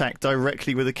contact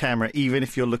directly with the camera, even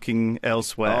if you're looking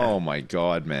elsewhere. Oh my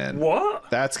god, man. What?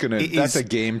 That's is- a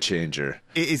game changer.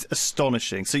 It is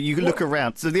astonishing. So you can look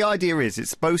around. So the idea is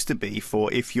it's supposed to be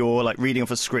for if you're like reading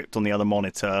off a script on the other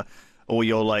monitor, or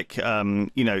you're like,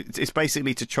 it's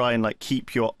basically to try and like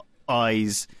keep your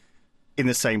eyes in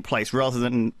the same place rather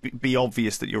than be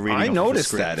obvious that you're reading. I off of a noticed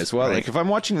script, that as well. right? Like if I'm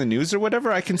watching the news or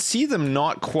whatever, I can see them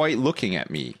not quite looking at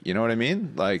me. You know what I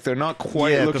mean? Like they're not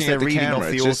quite because looking they're at the reading camera. off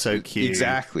the It's just- auto cue.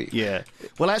 Exactly. Yeah.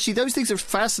 Well, actually, those things are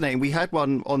fascinating. We had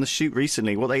one on the shoot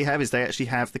recently. What they have is they actually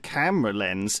have the camera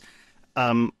lens.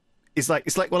 It's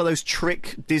like one of those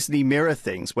trick Disney mirror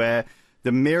things where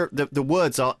the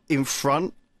words are in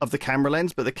front of the camera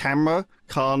lens, but the camera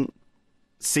can't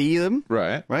see them.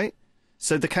 Right. Right.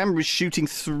 So the camera is shooting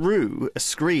through a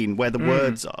screen where the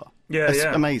words are. Yeah, That's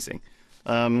yeah. amazing.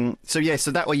 So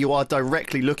that way you are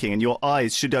directly looking, and your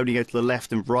eyes should only go to the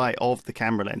left and right of the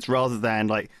camera lens, rather than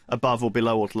like above or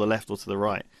below or to the left or to the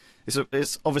right.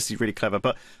 It's obviously really clever,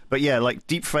 but yeah, like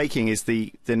deep faking is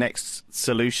the next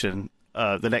solution,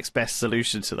 the next best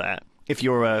solution to that. If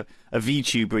you're a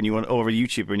VTuber and or a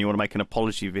YouTuber and you want to make an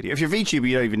apology video, if you're a VTuber,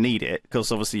 you don't even need it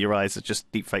because obviously your eyes are just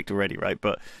deep faked already, right?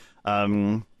 But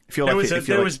if you're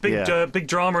There was big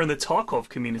drama in the Tarkov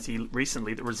community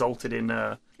recently that resulted in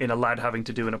a lad having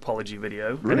to do an apology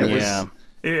video. And Really?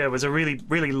 it was a really,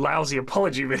 really lousy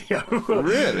apology video.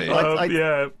 Really?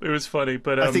 Yeah, it was funny.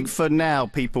 But I think for now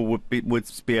people would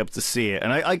be able to see it,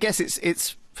 and I guess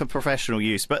it's for professional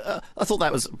use. But I thought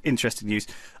that was interesting news.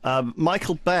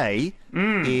 Michael Bay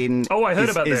I heard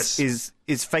about this.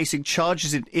 is facing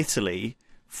charges in Italy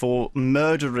for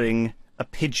murdering a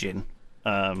pigeon.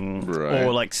 Right.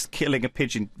 Or like killing a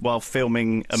pigeon while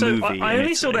filming a movie. I in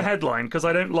only saw Italy. the headline because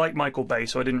I don't like Michael Bay,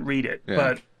 so I didn't read it. Yeah.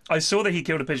 But I saw that he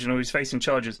killed a pigeon or he was facing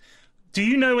charges. Do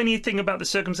you know anything about the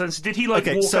circumstances? Did he walk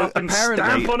up and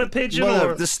stamp on a pigeon? Well,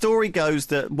 or? the story goes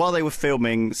that while they were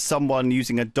filming, someone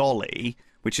using a dolly,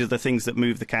 which are the things that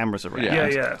move the cameras around, Yeah.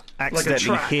 Like a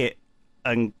accidentally trap. hit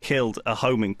and killed a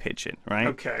homing pigeon, right?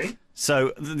 Okay.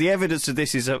 So the evidence of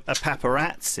this is a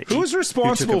paparazzi. Who's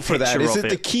responsible who took a for that? picture Is of it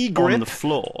the key on grip? the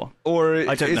floor? Or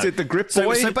I don't is know. it the grip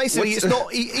boy? So basically, What's- it's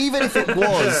not. Even if it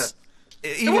was,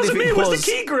 It wasn't me. It was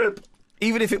the key grip.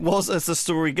 even if it was as the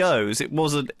story goes, it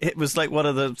wasn't. It was like one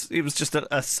of the. It was just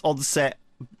a on-set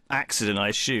accident, I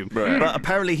assume. Right. But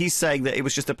apparently, he's saying that it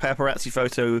was just a paparazzi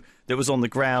photo that was on the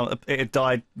ground. It had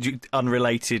died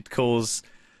unrelated cause,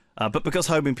 but because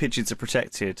homing pigeons are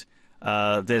protected.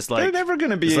 There's like They're never going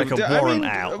to be. there's like a warrant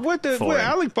out. for him.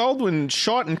 Alec Baldwin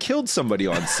shot and killed somebody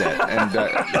on set, and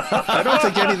I don't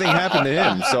think anything happened to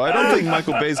him. So I don't think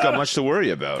Michael Bay's got much to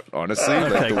worry about, honestly. Okay,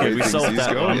 like the way good. We things solved these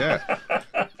that go. one. Yeah.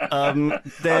 I'm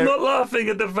There- not laughing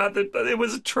at the fact that it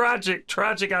was a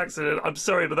tragic accident. I'm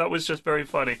sorry, but that was just very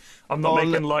funny. I'm not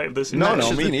making light of this. No,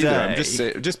 Match of me the neither. I'm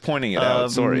day. just pointing it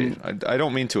out. Sorry, I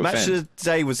don't mean to Match offend. of the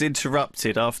day was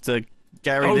interrupted after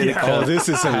Gary Oh, Lineker. yeah. Oh, this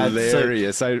is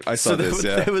hilarious. I saw this.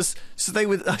 Yeah. I saw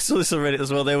this on Reddit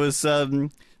as well. There was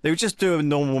they would just do a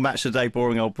normal match of the day,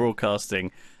 boring old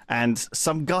broadcasting, and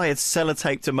some guy had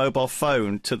sellotaped a mobile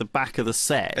phone to the back of the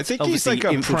set. I think Obviously, he's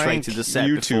like a infiltrated the set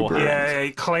YouTuber. beforehand. Yeah,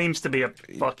 he claims to be a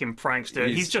fucking prankster.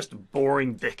 He's just a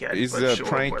boring dickhead. He's but a sure,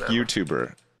 prank whatever.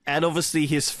 YouTuber. And obviously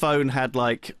his phone had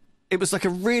like, it was like a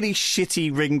really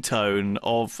shitty ringtone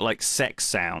of like sex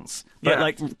sounds. But Yeah.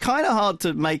 like kind of hard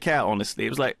to make out, honestly. It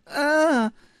was like,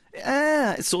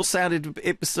 it sort of sounded,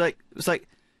 it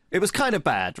was kind of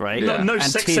bad, right? Yeah. No And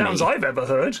sex tinny. sounds I've ever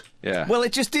heard. Yeah. Well,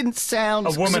 it just didn't sound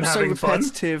A woman it was having so fun?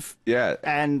 repetitive. Yeah.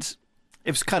 And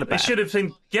it was kind of They bad. should have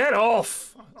been, get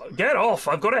off. Get off.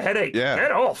 I've got a headache. Yeah.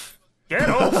 Get off. Get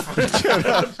off.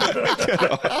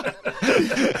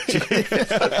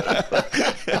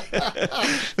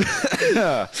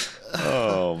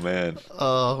 Oh man.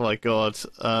 Oh my god.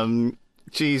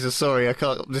 Jesus, sorry, I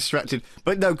can't. I'm distracted.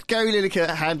 But no, Gary Lineker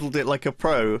handled it like a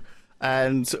pro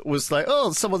and was like,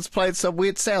 "Oh, someone's played some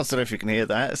weird sounds. Don't know if you can hear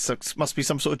that. It must be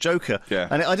some sort of Joker." Yeah.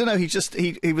 And I don't know.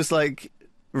 He was like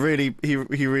really he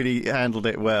really handled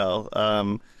it well.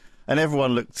 And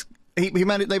everyone looked. They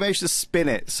managed to spin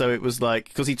it so it was like,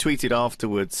 because he tweeted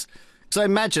afterwards. So I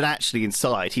imagine actually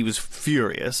inside he was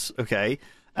furious. Okay,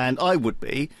 and I would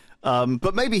be.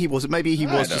 But maybe he wasn't. Maybe he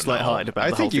was just lighthearted about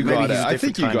the whole thing. Maybe he's a I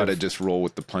think you different kind gotta of- just roll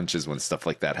with the punches when stuff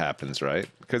like that happens, right?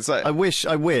 Because I wish.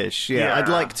 Yeah, Yeah. I'd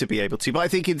like to be able to, but I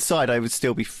think inside I would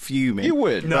still be fuming. you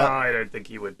would. No, I don't think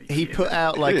he would be. He put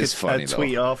out like It is a funny,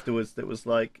 tweet afterwards that was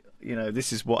like,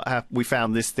 this is what happened. We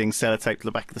found this thing sellotaped to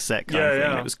the back of the set. Kind of thing.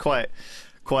 And it was quite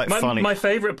funny. My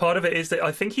favourite part of it is that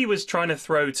I think he was trying to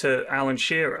throw to Alan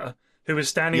Shearer, who was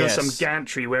standing Yes. on some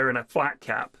gantry wearing a flat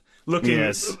cap, looking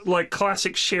Yes. like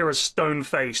classic Shearer,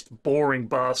 stone-faced, boring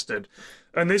bastard.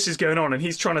 And this is going on, and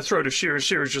he's trying to throw to Shearer.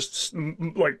 Shearer's just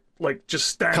just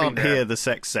standing Can't there, hear the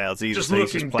sex sounds either. just so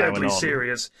he's looking plowing deadly on.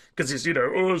 serious because he's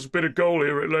there's been a goal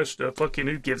here at Leicester. Fucking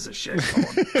who gives a shit? Come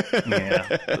on. Yeah,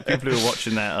 the people who are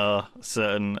watching that are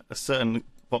a certain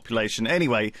population.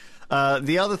 Anyway,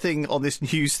 the other thing on this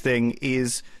news thing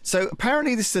is, so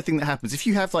apparently this is the thing that happens if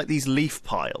you have like these leaf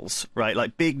piles, right?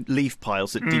 Like big leaf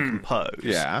piles that decompose.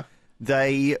 Yeah.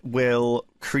 They will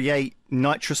create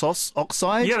nitrous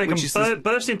oxide. Yeah, they which is can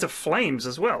burst into flames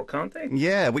as well, can't they?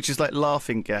 yeah, which is like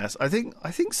laughing gas. I think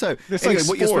so. It's Anyway, like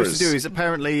what you're supposed to spores. do is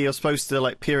apparently you're supposed to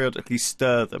like periodically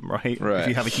stir them, right? Right. If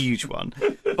you have a huge one.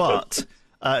 But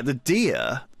the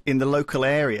deer in the local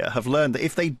area have learned that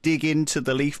if they dig into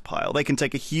the leaf pile, they can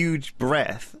take a huge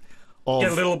breath of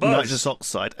Get a little buzz. nitrous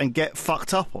oxide and get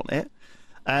fucked up on it.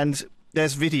 And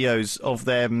there's videos of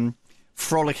them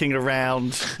frolicking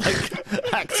around,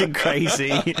 like acting crazy,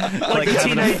 Like the having a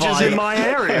teenagers fight. in my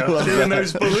area doing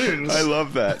those balloons. I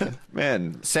love that.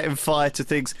 Man. Setting fire to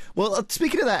things. Well,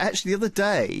 speaking of that, actually, the other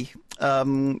day,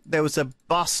 there was a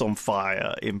bus on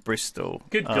fire in Bristol.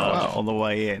 Good God. On the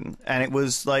way in. And it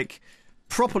was like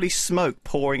properly smoke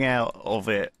pouring out of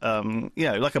it.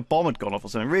 Like a bomb had gone off or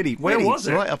something. Really, Where really was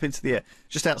it? right up into the air.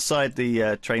 Just outside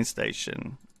the train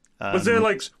station. Was there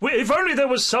if only there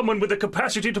was someone with the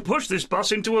capacity to push this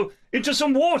bus into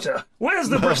some water? Where's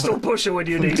the Bristol pusher when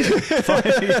you need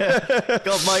it?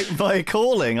 God, my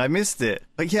calling, I missed it.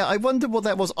 But yeah, I wonder what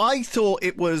that was. I thought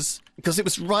it was because it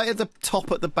was right at the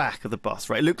top at the back of the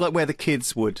bus, right? It looked like where the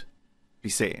kids would be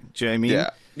sitting. Do you know what I mean? Yeah.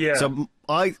 Yeah. So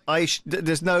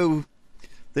there's no.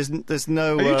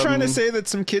 Are you trying to say that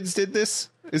some kids did this?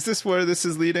 Is this where this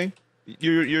is leading?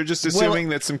 You're just assuming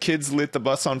that some kids lit the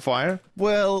bus on fire?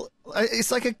 Well,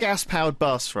 it's like a gas-powered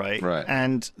bus, right? Right.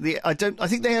 And I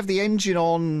think they have the engine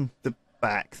on the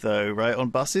back though, right? On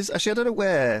buses. Actually, I don't know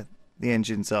where the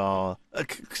engines are.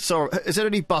 Sorry, is there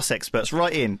any bus experts?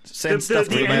 Right in. Send stuff to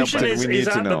The the engine mailbag. We need is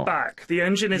to at the know. back. The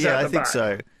engine is Yeah, at the I think back.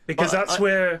 so. Because But that's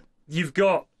where you've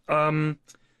got. I'm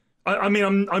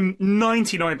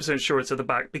 99% sure it's at the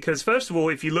back. Because first of all,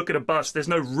 if you look at a bus, there's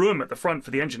no room at the front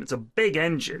for the engine. It's a big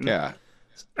engine. Yeah.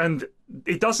 And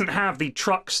it doesn't have the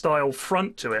truck-style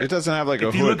front to it. It doesn't have like a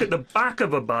If hood. you look at the back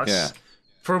of a bus, Yeah.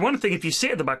 for one thing, if you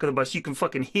sit at the back of the bus, you can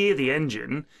fucking hear the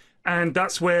engine. And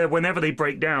that's where, whenever they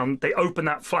break down, they open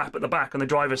that flap at the back and the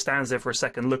driver stands there for a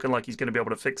second looking like he's going to be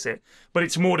able to fix it. But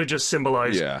it's more to just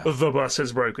symbolise the bus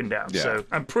has broken down. Yeah. So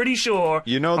I'm pretty sure,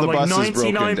 The I'm like bus is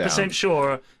broken 99% down.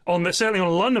 sure, certainly on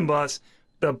a London bus,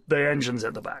 the engine's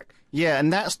at the back. Yeah,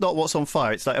 and that's not what's on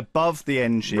fire. It's like above the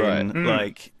engine, Right.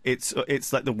 like it's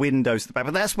like the windows at the back.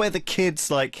 But that's where the kids,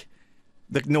 like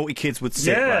the naughty kids, would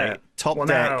sit. Yeah. Right? Top Well,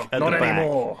 deck now, at not the back.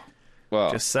 anymore.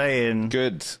 Well, Just saying.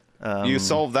 good. You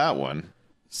solved that one.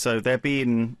 So they're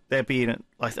being. I'm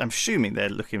assuming they're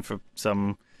looking for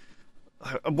some.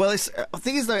 Well, the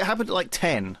thing is though, it happened at like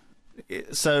 10.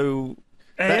 So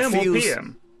AM that or feels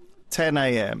PM? 10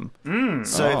 a.m.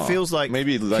 So Oh, it feels like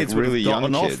maybe, like, kids would really have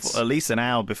gotten young off kids. at least an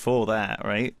hour before that,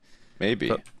 right? Maybe.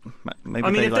 But maybe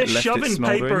I mean, they, if like, they're left it shoving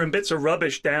smouldering. paper and bits of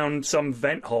rubbish down some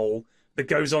vent hole that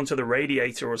goes onto the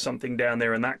radiator or something down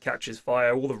there, and that catches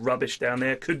fire, all the rubbish down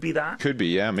there could be that. Could be,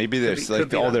 yeah. Maybe there's could like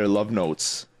be all that. their love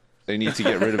notes. They need to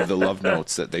get rid of the love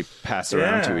notes that they pass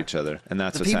around to Yeah. each other, and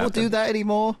that's Do what's people happening. do that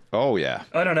anymore? Oh yeah.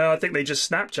 I don't know. I think they just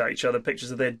Snapchat each other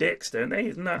pictures of their dicks, don't they?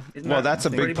 Isn't that? Well, that's a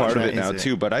pretty big part of much it now is it?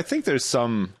 too. But I think there's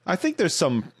some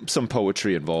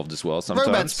poetry involved as well. Sometimes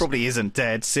Romance probably isn't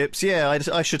dead, Sips. Yeah,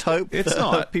 I should hope It's that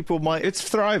not. people might. It's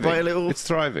thriving. Write a little- It's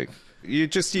thriving. You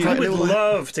I would little-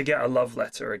 love to get a love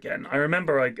letter again. I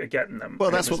remember getting them. Well,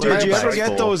 And it that's was what the Did you ever mailbag's get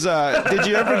for. those? Did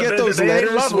you ever get those They ain't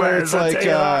letters love where letters, it's I'll like, tell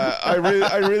you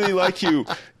that. I really like you.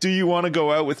 Do you want to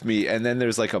go out with me? And then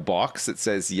there's like a box that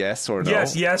says yes or no.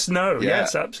 Yes, no. Yeah,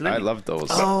 Yes, absolutely. I love those.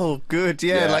 Oh, good.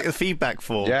 Yeah, Yeah. like the feedback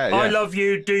form. yeah. I love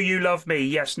you. Do you love me?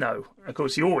 Yes, no. Of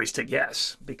course, you always tick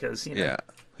yes because you know Yeah.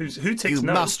 who ticks You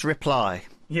no. must reply.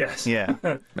 Yes. Yeah,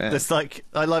 Man. it's like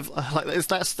I love it's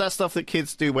that stuff that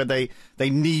kids do when they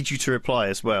need you to reply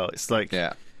as well. It's like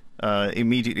Yeah.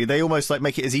 Immediately they almost like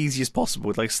make it as easy as possible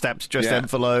with like stamped addressed Yeah.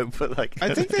 envelope. But like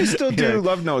I think they still you do know.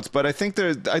 love notes, but I think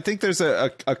there's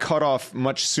a cutoff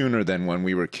much sooner than when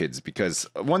we were kids. Because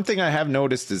one thing I have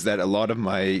noticed is that a lot of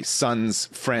my son's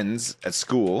friends at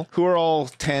school, who are all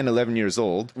 10, 11 years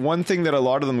old, one thing that a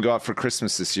lot of them got for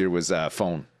Christmas this year was a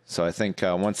phone. So I think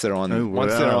once they're on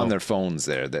their phones,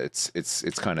 that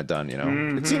it's kind of done. You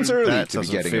know, It seems early That to be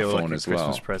doesn't getting feel a phone like a as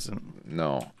Christmas well. present.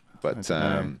 No, but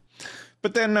know.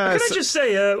 but then Can I just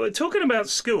say, talking about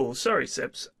school? Sorry,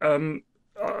 Sips.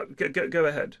 Go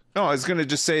ahead. No, I was going to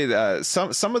just say that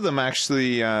some of them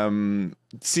actually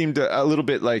seemed a little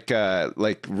bit like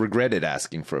regretted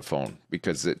asking for a phone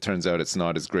because it turns out it's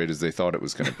not as great as they thought it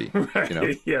was going to be. You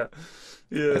know, Yeah.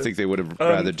 I think they would have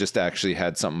rather just actually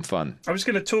had something fun. I was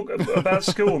going to talk about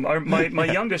school. My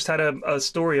youngest had a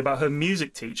story about her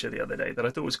music teacher the other day that I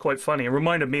thought was quite funny. It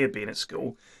reminded me of being at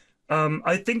school.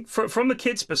 I think from the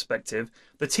kids' perspective,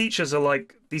 the teachers are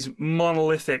like these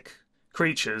monolithic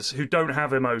creatures who don't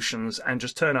have emotions and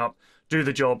just turn up, do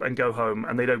the job, and go home,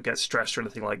 and they don't get stressed or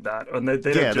anything like that. And they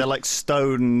don't Yeah, just... they're like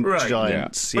stone Right.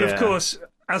 giants. But Yeah. of course,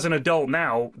 as an adult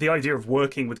now, the idea of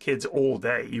working with kids all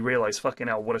day, you realise, fucking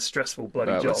hell, what a stressful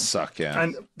bloody That job. would suck, yeah.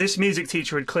 And this music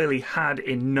teacher had clearly had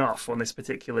enough on this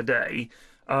particular day.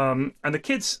 And the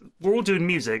kids were all doing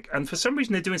music, and for some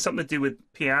reason they're doing something to do with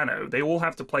piano. They all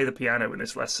have to play the piano in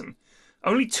this lesson.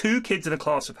 Only 2 kids in the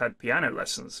class have had piano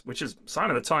lessons, which is a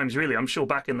sign of the times, really. I'm sure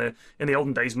back in the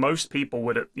olden days, most people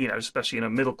would, especially in a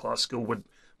middle class school,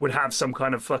 would have some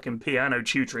kind of fucking piano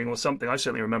tutoring or something. I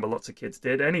certainly remember lots of kids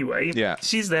did. Anyway, Yeah.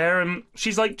 she's there and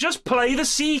she's like, just play the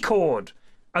C chord.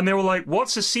 And they were like,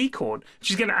 what's a C chord?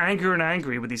 She's getting angrier and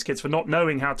angrier with these kids for not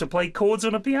knowing how to play chords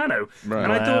on a piano. Right.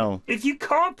 And I Wow. thought, if you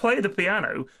can't play the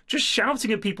piano, just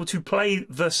shouting at people to play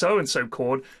the so-and-so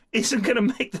chord isn't going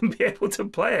to make them be able to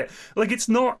play it. Like, it's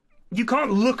not... You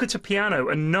can't look at a piano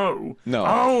and know. No.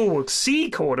 Oh, C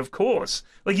chord, of course.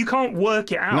 Like, you can't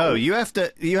work it out. No, you have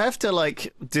to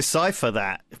like decipher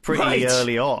that pretty Right.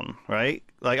 early on, right?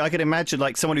 Like I could imagine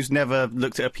like someone who's never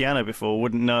looked at a piano before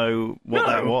wouldn't know what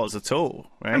that No. was at all,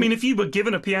 right? I mean, if you were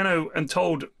given a piano and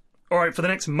told, all right, for the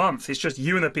next month, it's just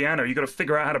you and the piano, you've got to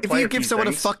figure out how to if play you a give few someone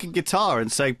things. a fucking guitar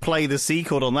and say play the C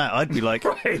chord on that, I'd be like,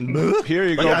 Right. Here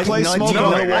you go. Like, I Play didn't Smoke know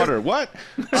on that. the Water. What?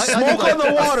 I Smoke think, on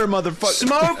the water, motherfucker.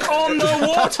 Smoke on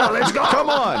the water, let's go! Come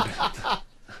on.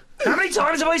 How many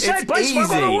times have I said, It's play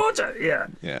Smoke on the easy. water? Yeah.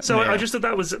 Yeah. So Yeah. I just thought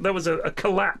that was a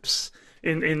collapse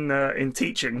in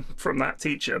teaching from that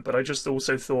teacher, but I just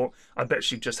also thought, I bet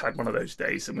she just had one of those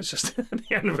days and was just at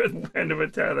the end of a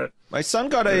tether. My son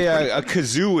got a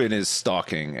kazoo in his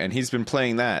stocking, and he's been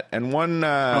playing that. And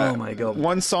Oh, my God.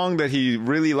 one song that he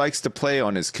really likes to play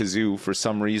on his kazoo for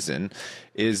some reason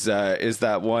is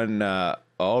that one.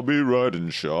 I'll be riding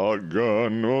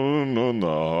shotgun on the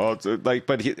hot, like,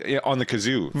 but on the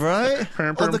kazoo. right?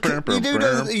 You do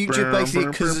know that you just basically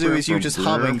kazoo is you just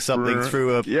humming something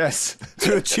through a Yes.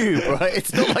 through a tube, right?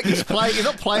 It's not like he's playing. He's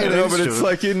not playing. No, an but it's instrument.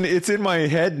 like it's in my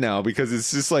head now because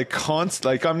it's just like constant.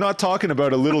 Like I'm not talking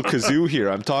about a little kazoo here.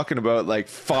 I'm talking about like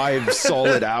 5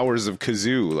 solid hours of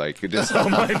kazoo. Like it just. Oh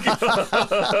my God.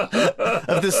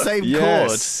 of the same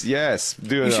Yes, yes.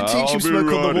 Dude, You should teach him I'll be Smoke on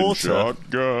the riding Water.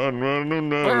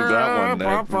 Shotgun, that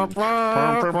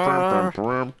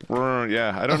one.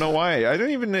 Yeah, I don't know why. I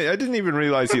didn't even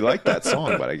realize he liked that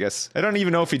song, but I guess I don't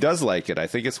even know if he does like it. I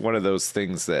think it's one of those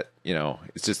things that,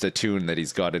 it's just a tune that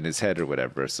he's got in his head or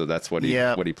whatever. So that's what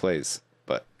he plays.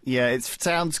 But Yeah, it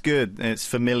sounds good and it's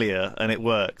familiar and it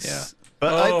works. Yeah.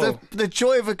 But Oh. the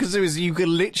joy of a kazoo is you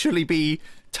can literally be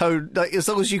tone like, as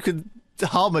long as you can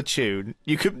hum a tune,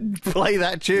 you could play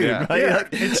that tune. Yeah. Right? Yeah, Like,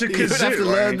 it's a you don't have to kazoo,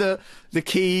 learn right? the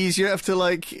keys. You don't have to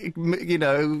like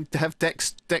have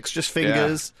dexterous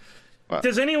fingers.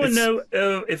 Does anyone It's-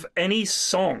 know if any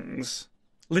songs,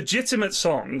 legitimate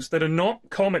songs that are not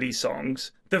comedy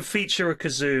songs, that feature a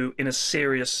kazoo in a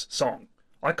serious song?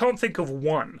 I can't think of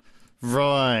one.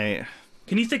 Right.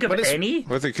 Can you think of any?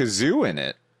 With a kazoo in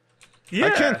it. Yeah. I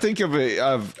can't think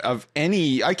of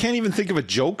any. I can't even think of a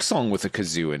joke song with a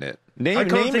kazoo in it. I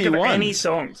can't Name think me of one. any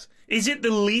songs. Is it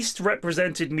the least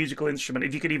represented musical instrument,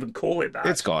 if you could even call it that?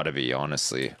 It's got to be,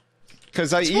 honestly.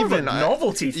 Because I more of a even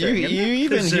novelty thing, You isn't it?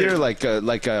 even Kazoo. hear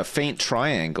like a faint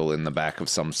triangle in the back of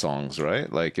some songs, right?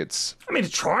 Like it's I mean, a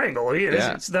triangle.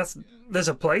 Yeah. Yeah. There's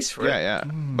a place for it. yeah.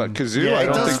 But kazoo, Yeah, I it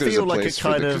don't does think there's feel a like place a for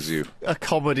kind the of kazoo. a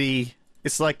comedy.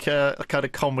 It's like a kind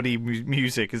of comedy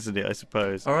music, isn't it? I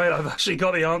suppose. All right, I've actually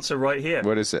got the answer right here.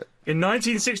 What is it? In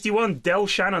 1961, Del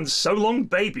Shannon's "So Long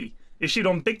Baby," issued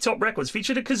on Big Top Records,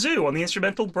 featured a kazoo on the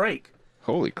instrumental break.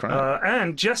 Holy crap!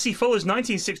 And Jesse Fuller's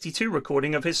 1962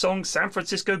 recording of his song "San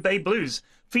Francisco Bay Blues"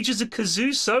 features a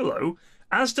kazoo solo,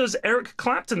 as does Eric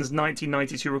Clapton's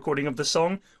 1992 recording of the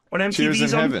song on Tears in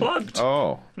MTV's Heaven. Unplugged.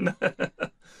 Oh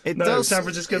It No, does. San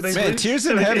Francisco Bay man, Blues. Tears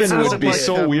in So it Heaven sounds would be like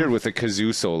so weird with a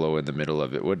kazoo solo in the middle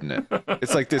of it, wouldn't it?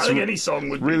 It's like this I think any song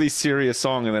would be. really serious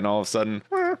song, and then all of a sudden,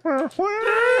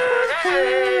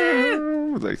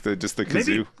 like just the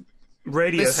kazoo.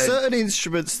 Radiohead. There's certain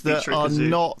instruments that feature a are kazoo.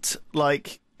 not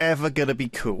like ever gonna be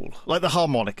cool, like the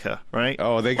harmonica, right?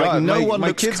 Oh, they Like, got no my, one my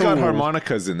looks kids cool. got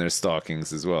harmonicas in their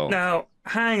stockings as well. Now,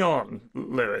 hang on,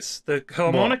 Lewis. The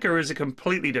harmonica is a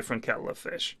completely different kettle of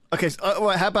fish. Okay, so,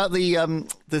 well, how about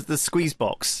the squeeze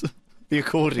box, the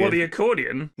accordion? Well, the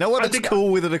accordion. no one I looks think-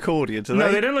 cool with an accordion, do No,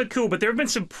 they? they don't look cool, but there have been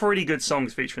some pretty good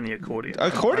songs featuring the accordion.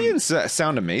 Accordions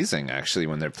sound amazing, actually,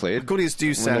 when they're played. Accordions do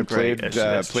When sound they're great. played, actually,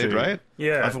 that's played true. right.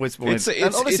 Yeah. I've always wanted. It's,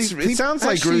 and honestly, it sounds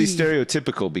like actually, really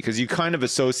stereotypical because you kind of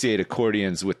associate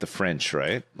accordions with the French,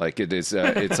 right? Like it is,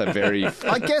 it's a very.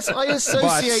 I guess I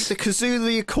associate the kazoo,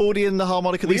 the accordion, the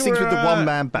harmonica, these things with the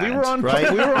one-man band. We were on,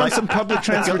 right? we were on Like- some public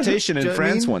transportation Do in you know what I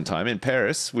France mean? one time in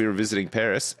Paris. We were visiting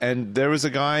Paris, and there was a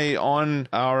guy on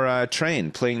our train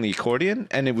playing the accordion,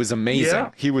 and it was amazing. Yeah.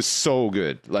 He was so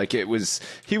good. Like he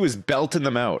was belting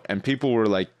them out, and people were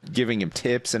like giving him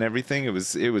tips and everything. It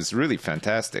was really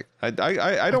fantastic.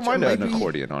 I don't mind an maybe-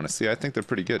 accordion, honestly. I think they're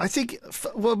pretty good. I think,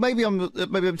 well, maybe I'm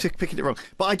picking it wrong,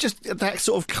 but I just that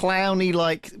sort of clowny,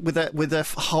 like with a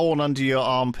hole under your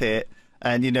armpit,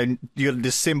 and you're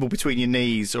the symbol between your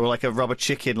knees, or like a rubber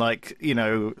chicken, like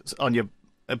on your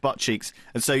butt cheeks,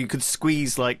 and so you could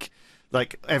squeeze like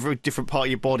every different part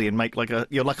of your body and make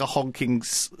you're like a honking,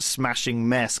 smashing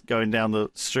mess going down the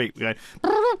street, going.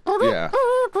 Yeah.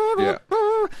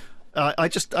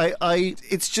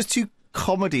 It's just too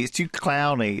comedy. It's too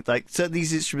clowny. Like certain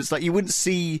these instruments, like you wouldn't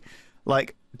see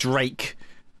like Drake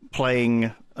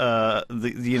playing the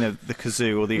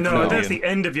kazoo or the accordion. No, that's the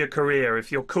end of your career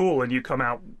if you're cool and you come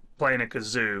out playing a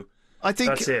kazoo. I think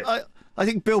That's it. I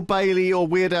think Bill Bailey or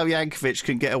Weird Al Yankovic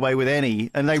can get away with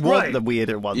any, and they want Right. the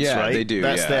weirder ones, Yeah, right? they do.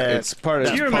 That's Yeah. their. It's part of.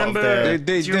 Do you that's part of remember- their-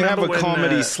 They Do you have a remember when,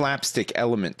 comedy slapstick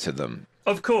element to them.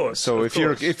 Of course. So of if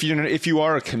course. if you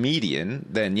are a comedian,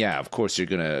 then yeah, of course you're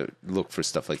gonna look for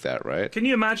stuff like that, right? Can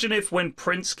you imagine if when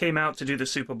Prince came out to do the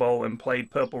Super Bowl and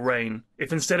played Purple Rain,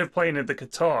 if instead of playing at the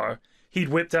guitar, he'd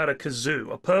whipped out a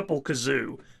kazoo, a purple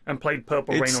kazoo, and played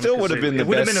Purple Rain It on still the would have kazoo? been the It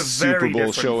would have best been a Super very Bowl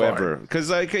different show vibe. ever because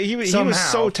like he was Somehow.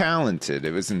 so talented.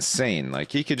 It was insane.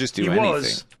 Like he could just do He anything.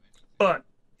 was, but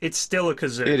it's still a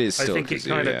kazoo. It is still I think a kazoo, it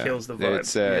kind of yeah. kills the vibe.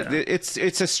 It's Yeah.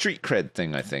 it's a street cred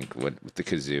thing, I think, with the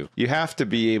kazoo. You have to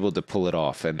be able to pull it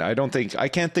off, and I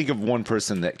can't think of one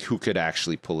person who could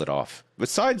actually pull it off.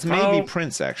 Besides maybe Oh.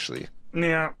 Prince, actually.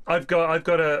 Yeah, I've got an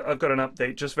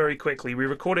update just very quickly. We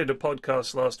recorded a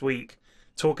podcast last week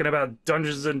talking about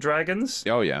Dungeons and Dragons.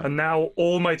 Oh yeah. And now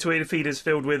all my Twitter feed is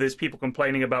filled with is people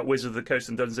complaining about Wizards of the Coast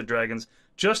and Dungeons and Dragons.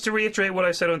 Just to reiterate what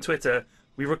I said on Twitter,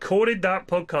 we recorded that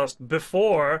podcast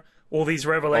before all these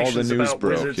revelations news about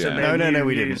broke, Wizards yeah. and their No, new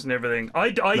we news didn't. and everything.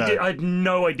 I had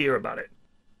no idea about it.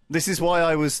 This is why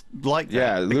I was like that.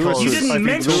 Yeah, because Lewis You was, didn't I've been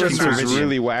mention talking Lewis to that. was Iridium.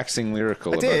 really waxing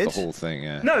lyrical about did. the whole thing.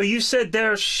 Yeah. No, you said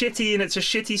they're shitty and it's a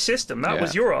shitty system. That Yeah.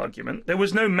 was your argument. There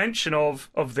was no mention of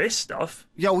this stuff.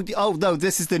 Yeah. Oh no,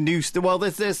 this is the new. Well,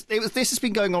 this has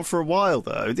been going on for a while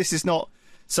though. This is not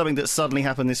something that suddenly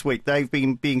happened this week. They've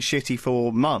been being shitty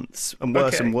for months and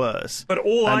worse Okay. and worse. But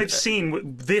all I've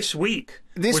seen this week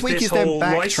This was week this is them whole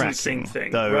licensing backtracking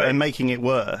thing, though right? and making it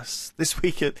worse. This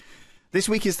week, This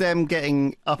week is them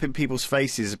getting up in people's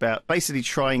faces about basically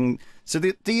trying. So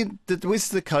the Wizards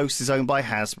of the Coast is owned by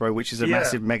Hasbro, which is a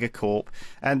massive megacorp,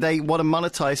 and they want to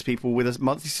monetize people with a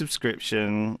monthly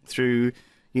subscription through,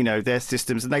 you know, their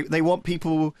systems, and they want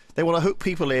people, they want to hook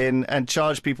people in and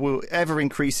charge people ever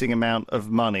increasing amount of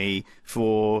money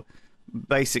for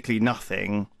basically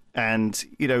nothing. And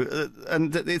you know,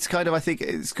 and it's kind of, I think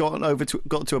it's got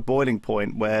to a boiling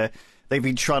point where they've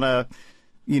been trying to,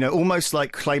 you know, almost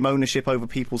like claim ownership over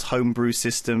people's homebrew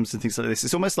systems and things like this.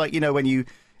 It's almost like, you know, when you,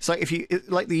 it's like if you,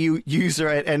 like the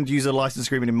end user license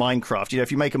agreement in Minecraft. You know,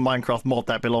 if you make a Minecraft mod,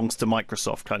 that belongs to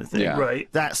Microsoft, kind of thing. Yeah. Right.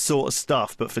 That sort of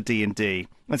stuff, but for D&D.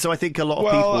 And so I think a lot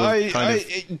of people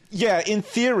yeah, in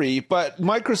theory, but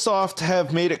Microsoft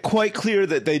have made it quite clear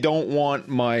that they don't want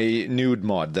my nude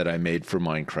mod that I made for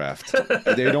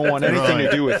Minecraft. They don't want anything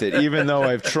to do with it, even though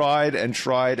I've tried and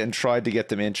tried and tried to get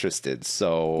them interested.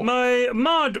 So my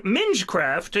mod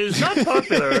Mingecraft is not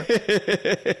popular.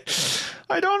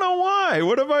 I don't know why.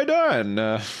 What have I done?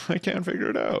 I can't figure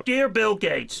it out. Dear Bill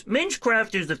Gates,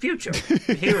 Mingecraft is the future.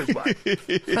 Here is why.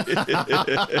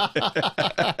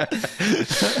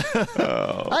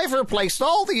 I've replaced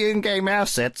all the in-game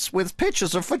assets with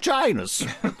pictures of vaginas.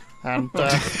 And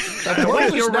the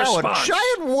world is now a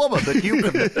giant woman that you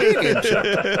can dig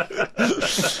into.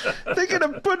 Thinking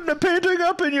of putting a painting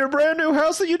up in your brand new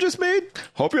house that you just made?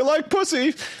 Hope you like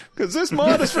pussy, because this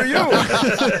mod is for you.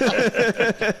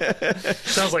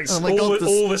 Sounds like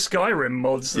all the Skyrim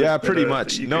mods. Yeah, pretty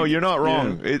much. No, you're not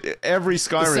wrong. Yeah. Every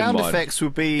Skyrim the sound mod effects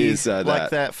would be is,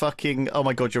 like that fucking... Oh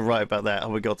my god, you're right about that. Oh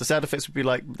my god. The sound effects would be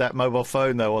like that mobile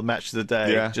phone, though, on Match of the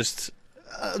Day. Yeah. Just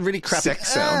really crappy.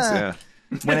 Sex sounds, yeah.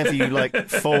 Whenever you, like,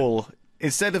 fall.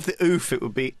 Instead of the oof, it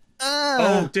would be...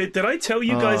 Oh, did I tell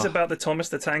you guys about the Thomas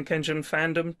the Tank Engine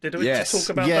fandom? Did we talk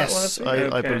about that last week?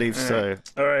 I believe so.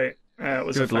 All right. It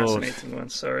was Good a fascinating one.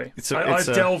 Sorry, I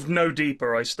delved no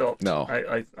deeper. I stopped. No,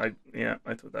 I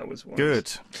thought that was one.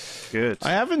 Good. I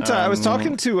haven't. I was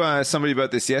talking to somebody about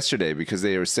this yesterday because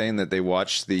they were saying that they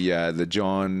watched the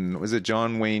John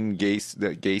Wayne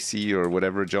Gacy or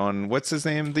whatever John. What's his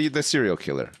name? The serial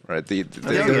killer, right? John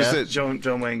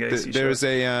Wayne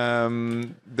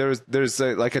Gacy. There's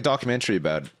like a documentary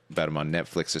about him on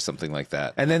Netflix or something like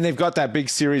that. And then they've got that big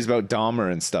series about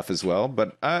Dahmer and stuff as well.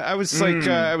 But I was like,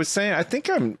 I was saying, I think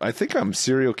I'm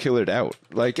serial killered out.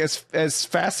 Like as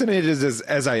fascinated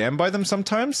as I am by them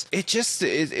sometimes, it's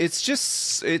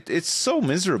so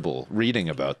miserable reading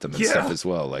about them and stuff as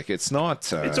well. Like it's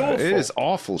not, it's awful. It is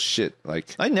awful shit.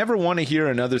 Like I never want to hear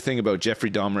another thing about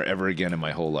Jeffrey Dahmer ever again in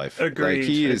my whole life. Agreed. Like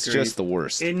he is just the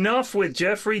worst. Enough with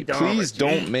Jeffrey Dahmer. Please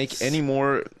don't make any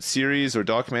more series or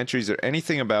documentaries or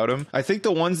anything about him. I think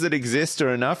the ones that exist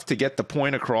are enough to get the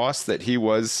point across that he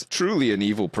was truly an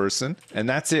evil person, and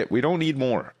that's it. We don't need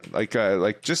more.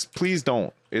 Like just please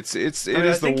don't. It is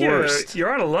the worst. You're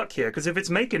out of luck here because if it's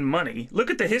making money, look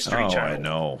at the History Channel. I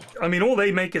know. I mean, all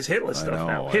they make is Hitler stuff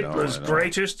now. Hitler's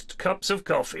greatest cups of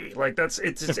coffee. Like it's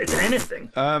anything.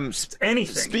 It's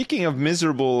anything. Speaking of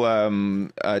miserable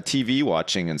TV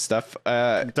watching and stuff,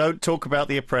 don't talk about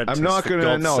The Apprentice. I'm not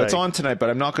gonna. No, it's on tonight, but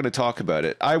I'm not going to talk about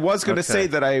it. I was going to say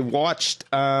that I watched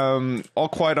All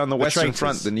Quiet on the Western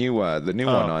Front, the new one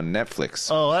on Netflix.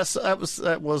 Oh, that was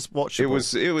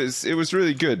watchable. It was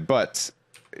really good, but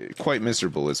quite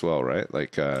miserable as well, right?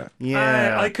 Like, I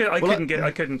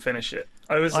couldn't finish it.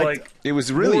 I was it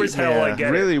was really war as hell. I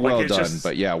get really it. well like, done, just,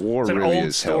 but yeah, war really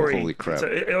is hell. Holy crap!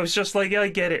 It was just like, yeah, I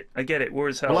get it. War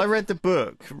as hell. Well, I read the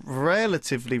book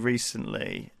relatively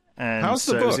recently, and how's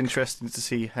the book? It was interesting to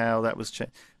see how that was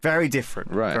changed. Very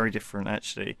different, right? Very different,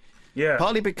 actually. Yeah.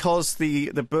 Partly because the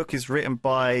book is written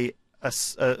by a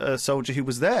soldier who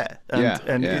was there,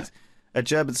 and it's a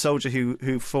German soldier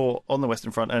who fought on the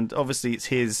Western Front, and obviously it's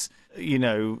his,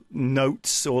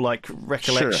 notes or like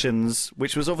recollections,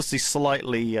 which was obviously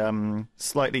slightly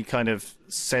kind of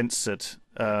censored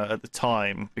at the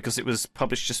time because it was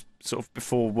published just sort of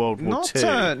before World War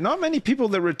II. Not many people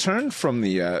that returned from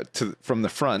the from the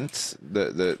front,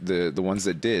 the ones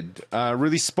that did,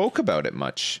 really spoke about it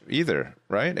much either.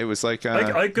 Right? It was like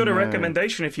I got a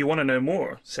recommendation if you want to know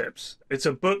more, Sips. It's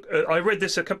a book. I read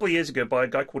this a couple of years ago by a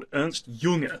guy called Ernst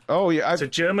Junge. Oh yeah, it's a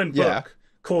German book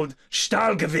called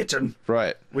Stahlgewittern,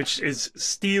 right? Which is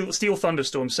steel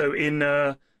thunderstorm. So in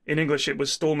English it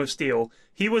was Storm of Steel.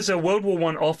 He was a World War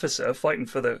I officer fighting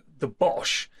for the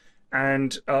Bosch,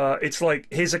 and it's like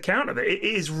his account of it. It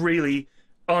is really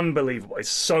unbelievable. It's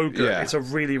so good. Yeah. It's a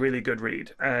really, really good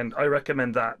read, and I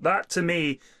recommend that. That to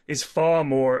me is far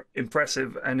more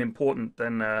impressive and important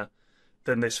than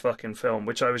this fucking film.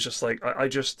 Which I was just like, I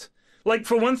just like,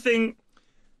 for one thing,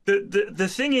 The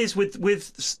thing is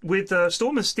with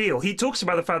Storm of Steel, he talks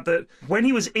about the fact that when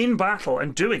he was in battle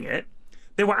and doing it,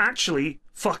 they were actually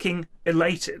fucking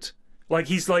elated. Like,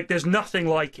 he's like, there's nothing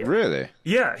like it. Really?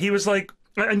 Yeah, he was like,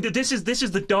 and this is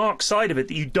the dark side of it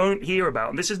that you don't hear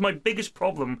about. And this is my biggest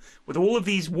problem with all of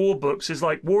these war books is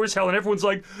like, war is hell, and everyone's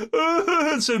like,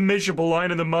 so miserable,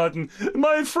 lying in the mud, and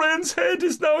my friend's head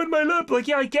is now in my lap. Like,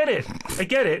 yeah, I get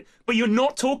it. But you're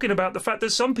not talking about the fact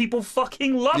that some people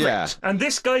fucking love it. And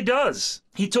this guy does.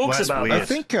 He talks about it. I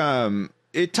think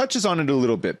it touches on it a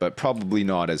little bit, but probably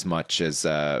not as much as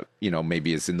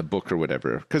maybe as in the book or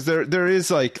whatever. Because there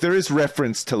is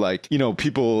reference to, like,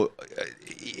 people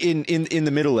in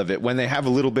the middle of it when they have a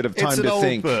little bit of time to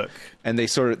think, and they're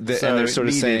sort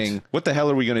of saying, "What the hell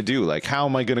are we going to do? Like, how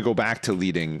am I going to go back to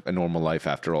leading a normal life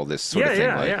after all this sort of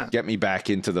thing? Get me back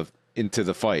into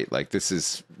the fight. Like, this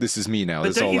is me now.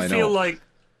 This is all I know." But don't you feel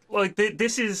like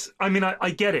this is, I mean, I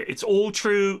get it. It's all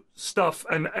true stuff.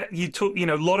 And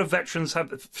a lot of veterans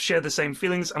share the same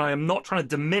feelings. And I am not trying to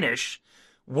diminish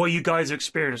what you guys have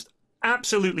experienced.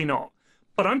 Absolutely not.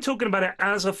 But I'm talking about it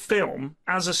as a film,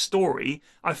 as a story.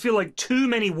 I feel like too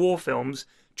many war films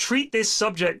treat this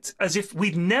subject as if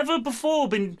we've never before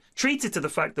been treated to the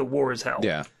fact that war is hell.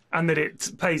 Yeah. And that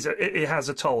it has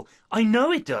a toll. I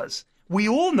know it does. We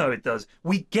all know it does.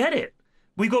 We get it.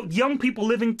 We've got young people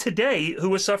living today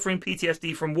who are suffering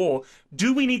PTSD from war.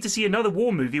 Do we need to see another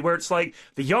war movie where it's like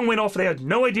the young went off, they had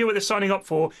no idea what they're signing up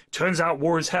for, turns out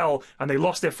war is hell, and they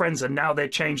lost their friends and now they're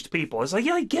changed people? It's like,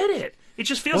 yeah, I get it. It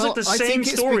just feels like the same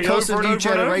story over and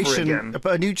over again.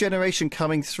 But a new generation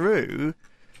coming through...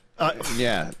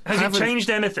 Has it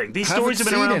changed anything? These stories have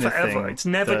been around forever. It's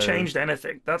never changed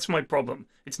anything. That's my problem.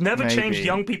 It's never changed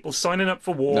young people signing up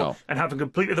for war and having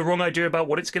completely the wrong idea about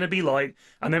what it's going to be like,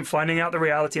 and then finding out the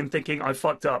reality and thinking, I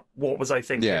fucked up. What was I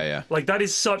thinking? Yeah. Like, that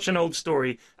is such an old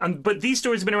story. But these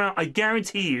stories have been around, I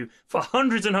guarantee you, for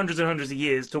hundreds and hundreds and hundreds of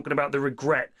years, talking about the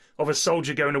regret of a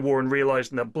soldier going to war and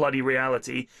realizing the bloody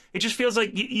reality. It just feels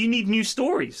like you need new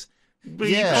stories. But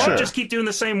you can't just keep doing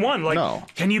the same one.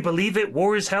 Like, can you believe it?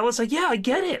 War is hell. It's like, yeah, I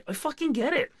get it. I fucking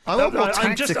get it. I want more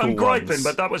tactical I'm griping, ones.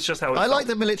 but that was just how it I felt. like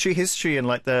the military history and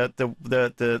like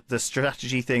the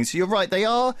strategy things. You're right.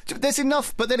 There's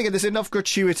enough, but then again, there's enough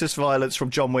gratuitous violence from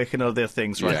John Wick and other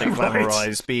things, right? They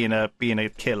glamorize being a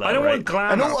killer. I don't want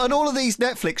glamour. And all of these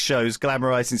Netflix shows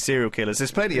glamorizing serial killers.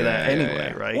 There's plenty of that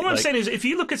anyway, right? All I'm saying is, if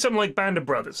you look at something like Band of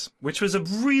Brothers, which was a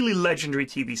really legendary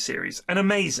TV series and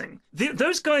amazing,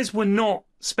 those guys were not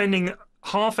spending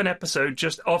half an episode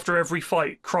just after every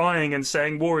fight crying and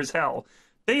saying war is hell.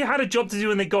 They had a job to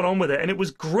do and they got on with it, and it was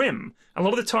grim. A lot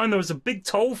of the time there was a big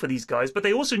toll for these guys, but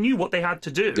they also knew what they had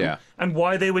to do and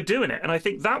why they were doing it. And I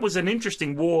think that was an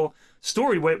interesting war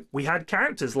story where we had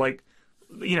characters like,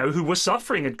 who were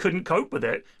suffering and couldn't cope with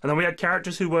it. And then we had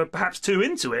characters who were perhaps too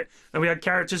into it. And we had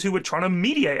characters who were trying to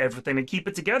mediate everything and keep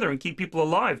it together and keep people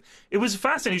alive. It was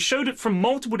fascinating. It showed it from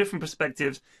multiple different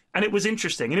perspectives, and it was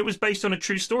interesting. And it was based on a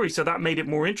true story, so that made it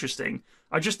more interesting.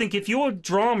 I just think if your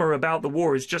drama about the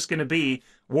war is just going to be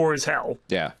war is hell,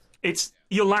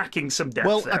 you're lacking some depth.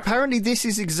 Well, there. Apparently this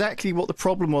is exactly what the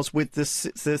problem was with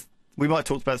this. We might have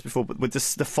talked about this before, but with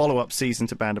the follow-up season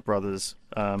to Band of Brothers,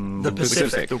 the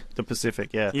Pacific, the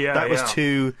Pacific, that was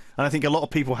too. And I think a lot of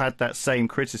people had that same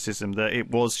criticism that it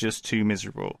was just too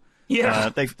miserable. Yeah,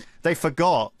 they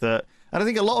forgot that, and I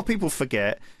think a lot of people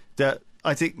forget that.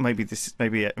 I think maybe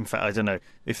in fact, I don't know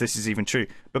if this is even true,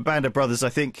 but Band of Brothers, I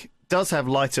think, does have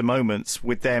lighter moments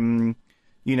with them.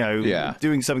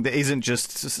 Doing something that isn't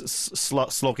just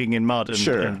slogging in mud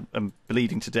and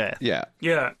bleeding to death. Yeah.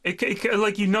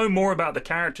 Like, more about the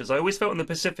characters. I always felt in the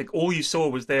Pacific, all you saw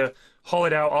was their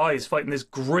hollowed out eyes fighting this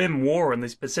grim war in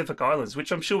these Pacific Islands,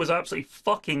 which I'm sure was absolutely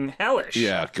fucking hellish.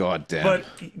 Yeah, goddamn. But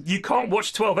you can't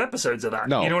watch 12 episodes of that.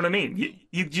 No. You know what I mean?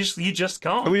 You just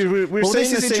can't. We're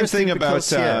saying the same thing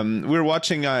about. We were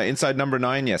watching Inside Number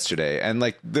 9 yesterday, and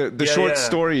like the short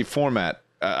story format.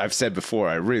 I've said before,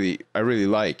 I really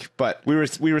like, but we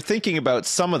were thinking about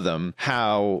some of them,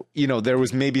 how, there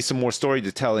was maybe some more story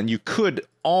to tell and you could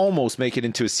almost make it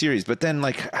into a series, but then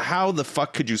like, how the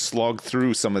fuck could you slog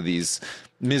through some of these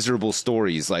miserable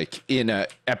stories like in a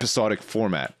episodic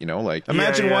format? Like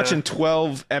imagine watching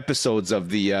 12 episodes of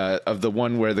the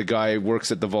one where the guy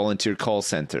works at the volunteer call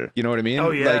center. You know what I mean? Oh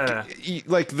yeah.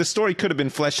 Like the story could have been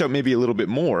fleshed out maybe a little bit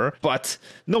more, but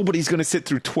nobody's going to sit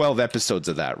through 12 episodes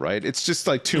of that, right? It's just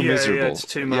like too miserable. Yeah, it's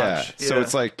too much. So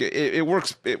it's like it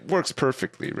works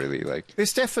perfectly, really. Like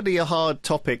it's definitely a hard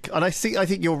topic, and I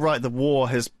think you're right. The war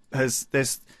has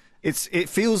it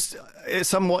feels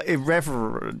somewhat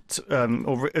irreverent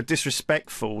or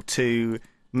disrespectful to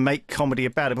make comedy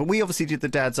about it. But we obviously did the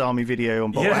Dad's Army video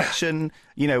on Bolt Action.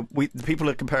 You know, people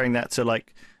are comparing that to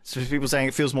like. So people saying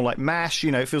it feels more like MASH, you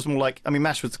know, it feels more like, I mean,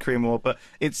 MASH was the Korean War, but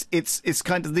it's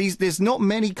kind of there's not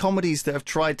many comedies that have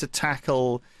tried to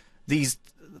tackle these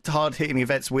hard-hitting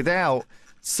events without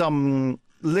some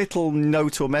little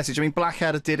note or message. I mean,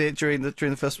 Blackadder did it during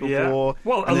the First World War.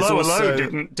 Well, Hello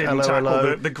didn't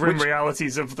tackle the grim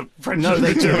realities of the French. No,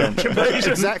 they didn't.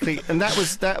 Exactly, and that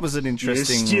was an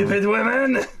interesting. You stupid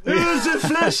women, who's the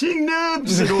flashing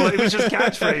nubs? It was just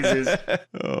catchphrases.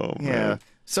 Oh man. Yeah.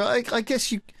 So I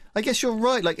guess you're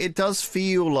right. Like, it does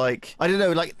feel like, I don't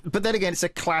know, like, but then again, it's a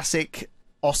classic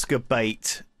Oscar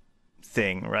bait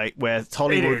thing, right? Where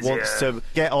Hollywood wants to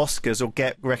get Oscars or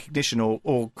get recognition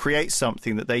or create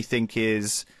something that they think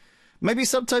is, maybe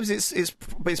sometimes it's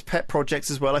pet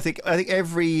projects as well. I think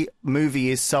every movie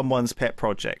is someone's pet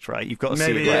project, right? You've got to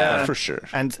see it. Yeah, for sure.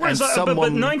 And but someone.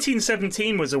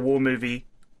 1917 was a war movie.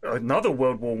 Another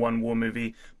World War I war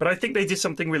movie, but I think they did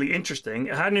something really interesting.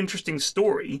 It had an interesting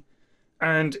story,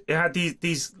 and it had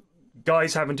these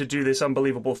guys having to do this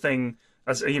unbelievable thing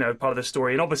as, you know, part of the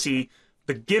story. And obviously,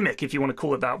 the gimmick, if you want to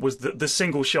call it that, was the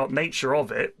single shot nature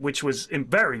of it, which was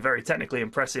very, very technically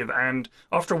impressive. And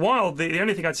after a while, the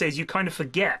only thing I'd say is you kind of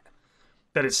forget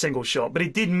that it's single shot, but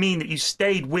it did mean that you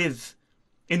stayed with,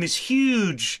 in this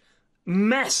huge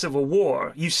mess of a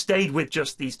war, you stayed with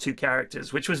just these two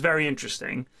characters, which was very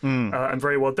interesting and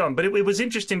very well done. But it was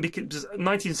interesting because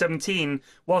 1917,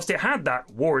 whilst it had that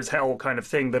war is hell kind of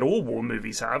thing that all war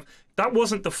movies have, that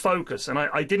wasn't the focus. And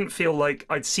I didn't feel like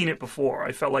I'd seen it before.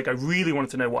 I felt like I really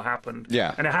wanted to know what happened.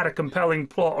 Yeah. And it had a compelling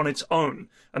plot on its own.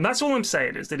 And that's all I'm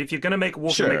saying, is that if you're going to make a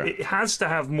war film, it has to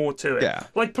have more to it. Yeah.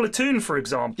 Like Platoon, for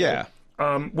example,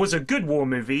 was a good war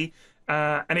movie.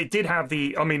 And it did have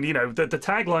the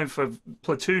tagline for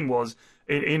Platoon was,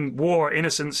 in war,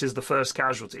 innocence is the first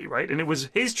casualty, right? And it was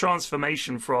his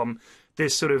transformation from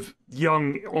this sort of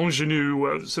young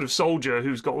ingenue sort of soldier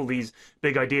who's got all these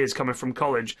big ideas coming from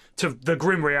college to the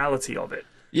grim reality of it.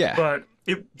 Yeah. But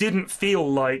it didn't feel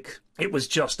like it was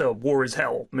just a war is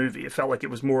hell movie. It felt like it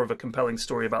was more of a compelling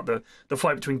story about the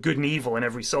fight between good and evil in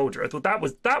every soldier. I thought that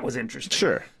was interesting.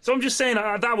 Sure. So I'm just saying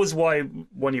that was why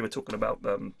when you were talking about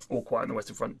All Quiet on the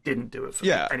Western Front didn't do it for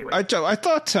me. Anyway, I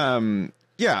thought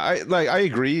I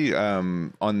agree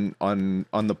on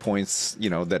the points, you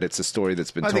know, that it's a story that's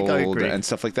been told and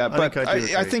stuff like that. But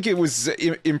I think it was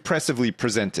impressively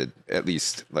presented, at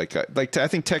least. I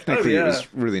think technically it was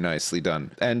really nicely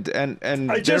done, and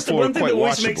therefore quite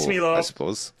watchable, I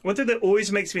suppose. One thing that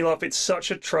always makes me laugh, it's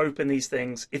such a trope in these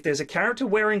things. If there's a character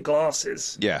wearing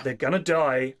glasses, they're gonna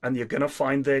die, and you're gonna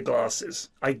find their glasses.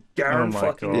 I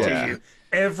guarantee you.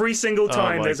 Every single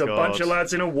time there's a bunch of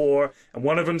lads in a war and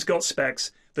one of them's got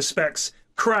specs, the specs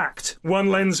cracked, one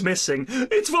lens missing.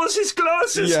 It was his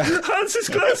glasses. How's his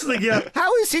glasses?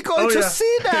 How is he going to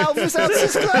see now without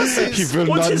his glasses? He will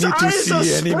not need to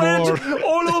see anymore.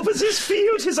 All over his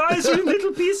field, his eyes are in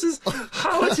little pieces.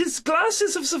 How his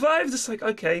glasses have survived? It's like,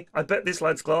 okay, I bet this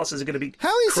lad's glasses are going to be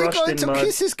How is he going to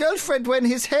kiss his girlfriend when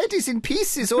his head is in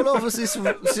pieces all over this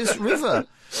river?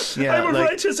 I will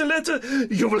write us a letter.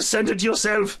 You will send it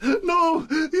yourself. No,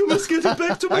 you must get it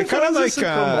back to my father.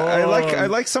 I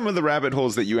like some of the rabbit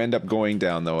holes that you end up going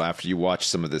down though after you watch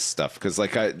some of this stuff, because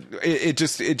it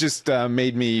just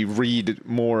made me read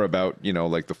more about, you know,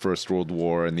 like the First World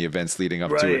War and the events leading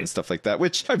up to it and stuff like that,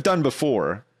 which I've done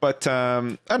before. But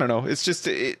I don't know. It's just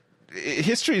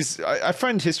I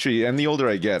find history, and the older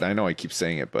I get, I know I keep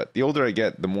saying it, but the older I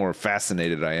get, the more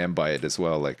fascinated I am by it as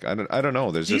well. Like, I don't know.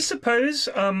 Do you suppose,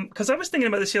 because I was thinking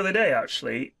about this the other day,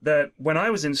 actually, that when I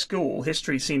was in school,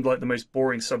 history seemed like the most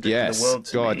boring subject in the world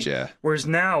to me. Yeah. Whereas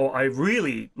now I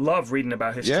really love reading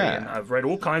about history, and I've read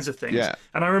all kinds of things. Yeah.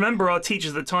 And I remember our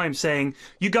teachers at the time saying,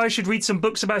 you guys should read some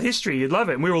books about history, you'd love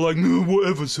it. And we were like, no,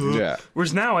 whatever, sir. Yeah.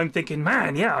 Whereas now I'm thinking,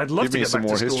 man, I'd love to get back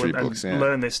to school and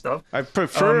learn this stuff. I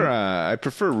prefer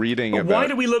reading but why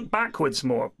do we look backwards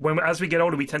more? As we get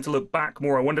older, we tend to look back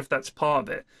more. I wonder if that's part of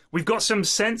it. We've got some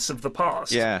sense of the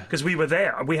past. Because we were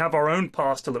there. We have our own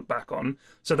past to look back on.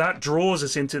 So that draws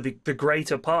us into the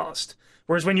greater past.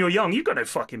 Whereas when you're young, you've got no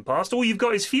fucking past. All you've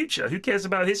got is future. Who cares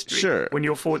about history? Sure. When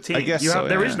you're 14. I guess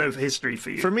there is no history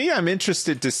for you. For me, I'm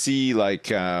interested to see,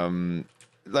 like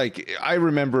I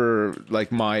remember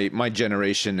like my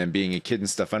generation and being a kid and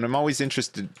stuff, and I'm always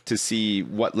interested to see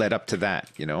what led up to that,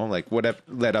 you know, like what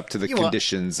led up to the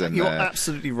conditions. And you're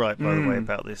absolutely right, by the way,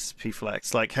 about this,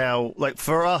 P-Flex. Like how, like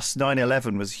for us,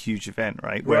 9/11 was a huge event,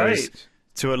 right? Whereas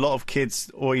to a lot of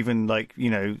kids, or even like, you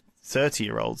know,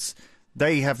 30-year-olds,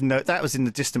 they have that was in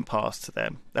the distant past to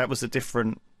them. That was a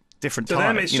different different To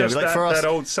time. them, it's You know, just like that, for us, that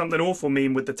old something awful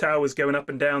meme with the towers going up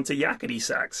and down to yakety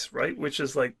sax, right? Which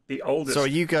is like the oldest. Sorry,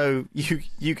 you go,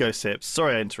 Sips.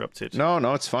 Sorry, I interrupted. No,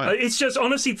 it's fine. It's just,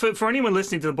 honestly, for anyone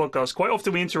listening to the podcast, quite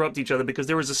often we interrupt each other because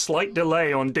there is a slight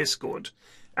delay on Discord.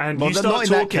 And you start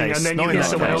talking, and then you hear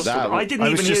someone else. I didn't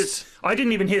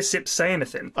even hear Sips say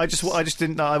anything. I just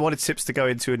didn't know. I wanted Sips to go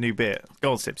into a new bit.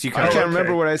 Go on, Sips. You I can't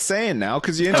remember what I was saying now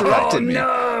because you interrupted me.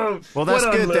 No! Well, that's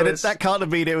Well done, good. Then Lewis. that can't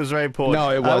have mean it was very important. No,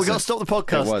 it wasn't. We've got to stop the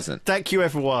podcast. It wasn't. Thank you,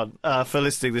 everyone, for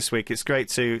listening this week. It's great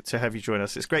to have you join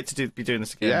us. It's great to be doing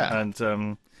this again. Yeah. And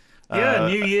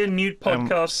new year, new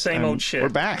podcast, same old shit. We're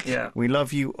back. Yeah. we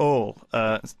love you all.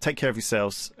 Take care of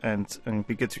yourselves and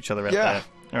be good to each other out there.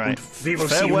 All right. We will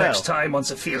see you next time on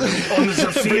the field. On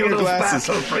the field of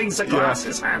battle. Bring the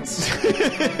glasses, Hans.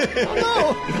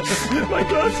 No! My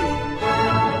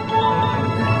glasses.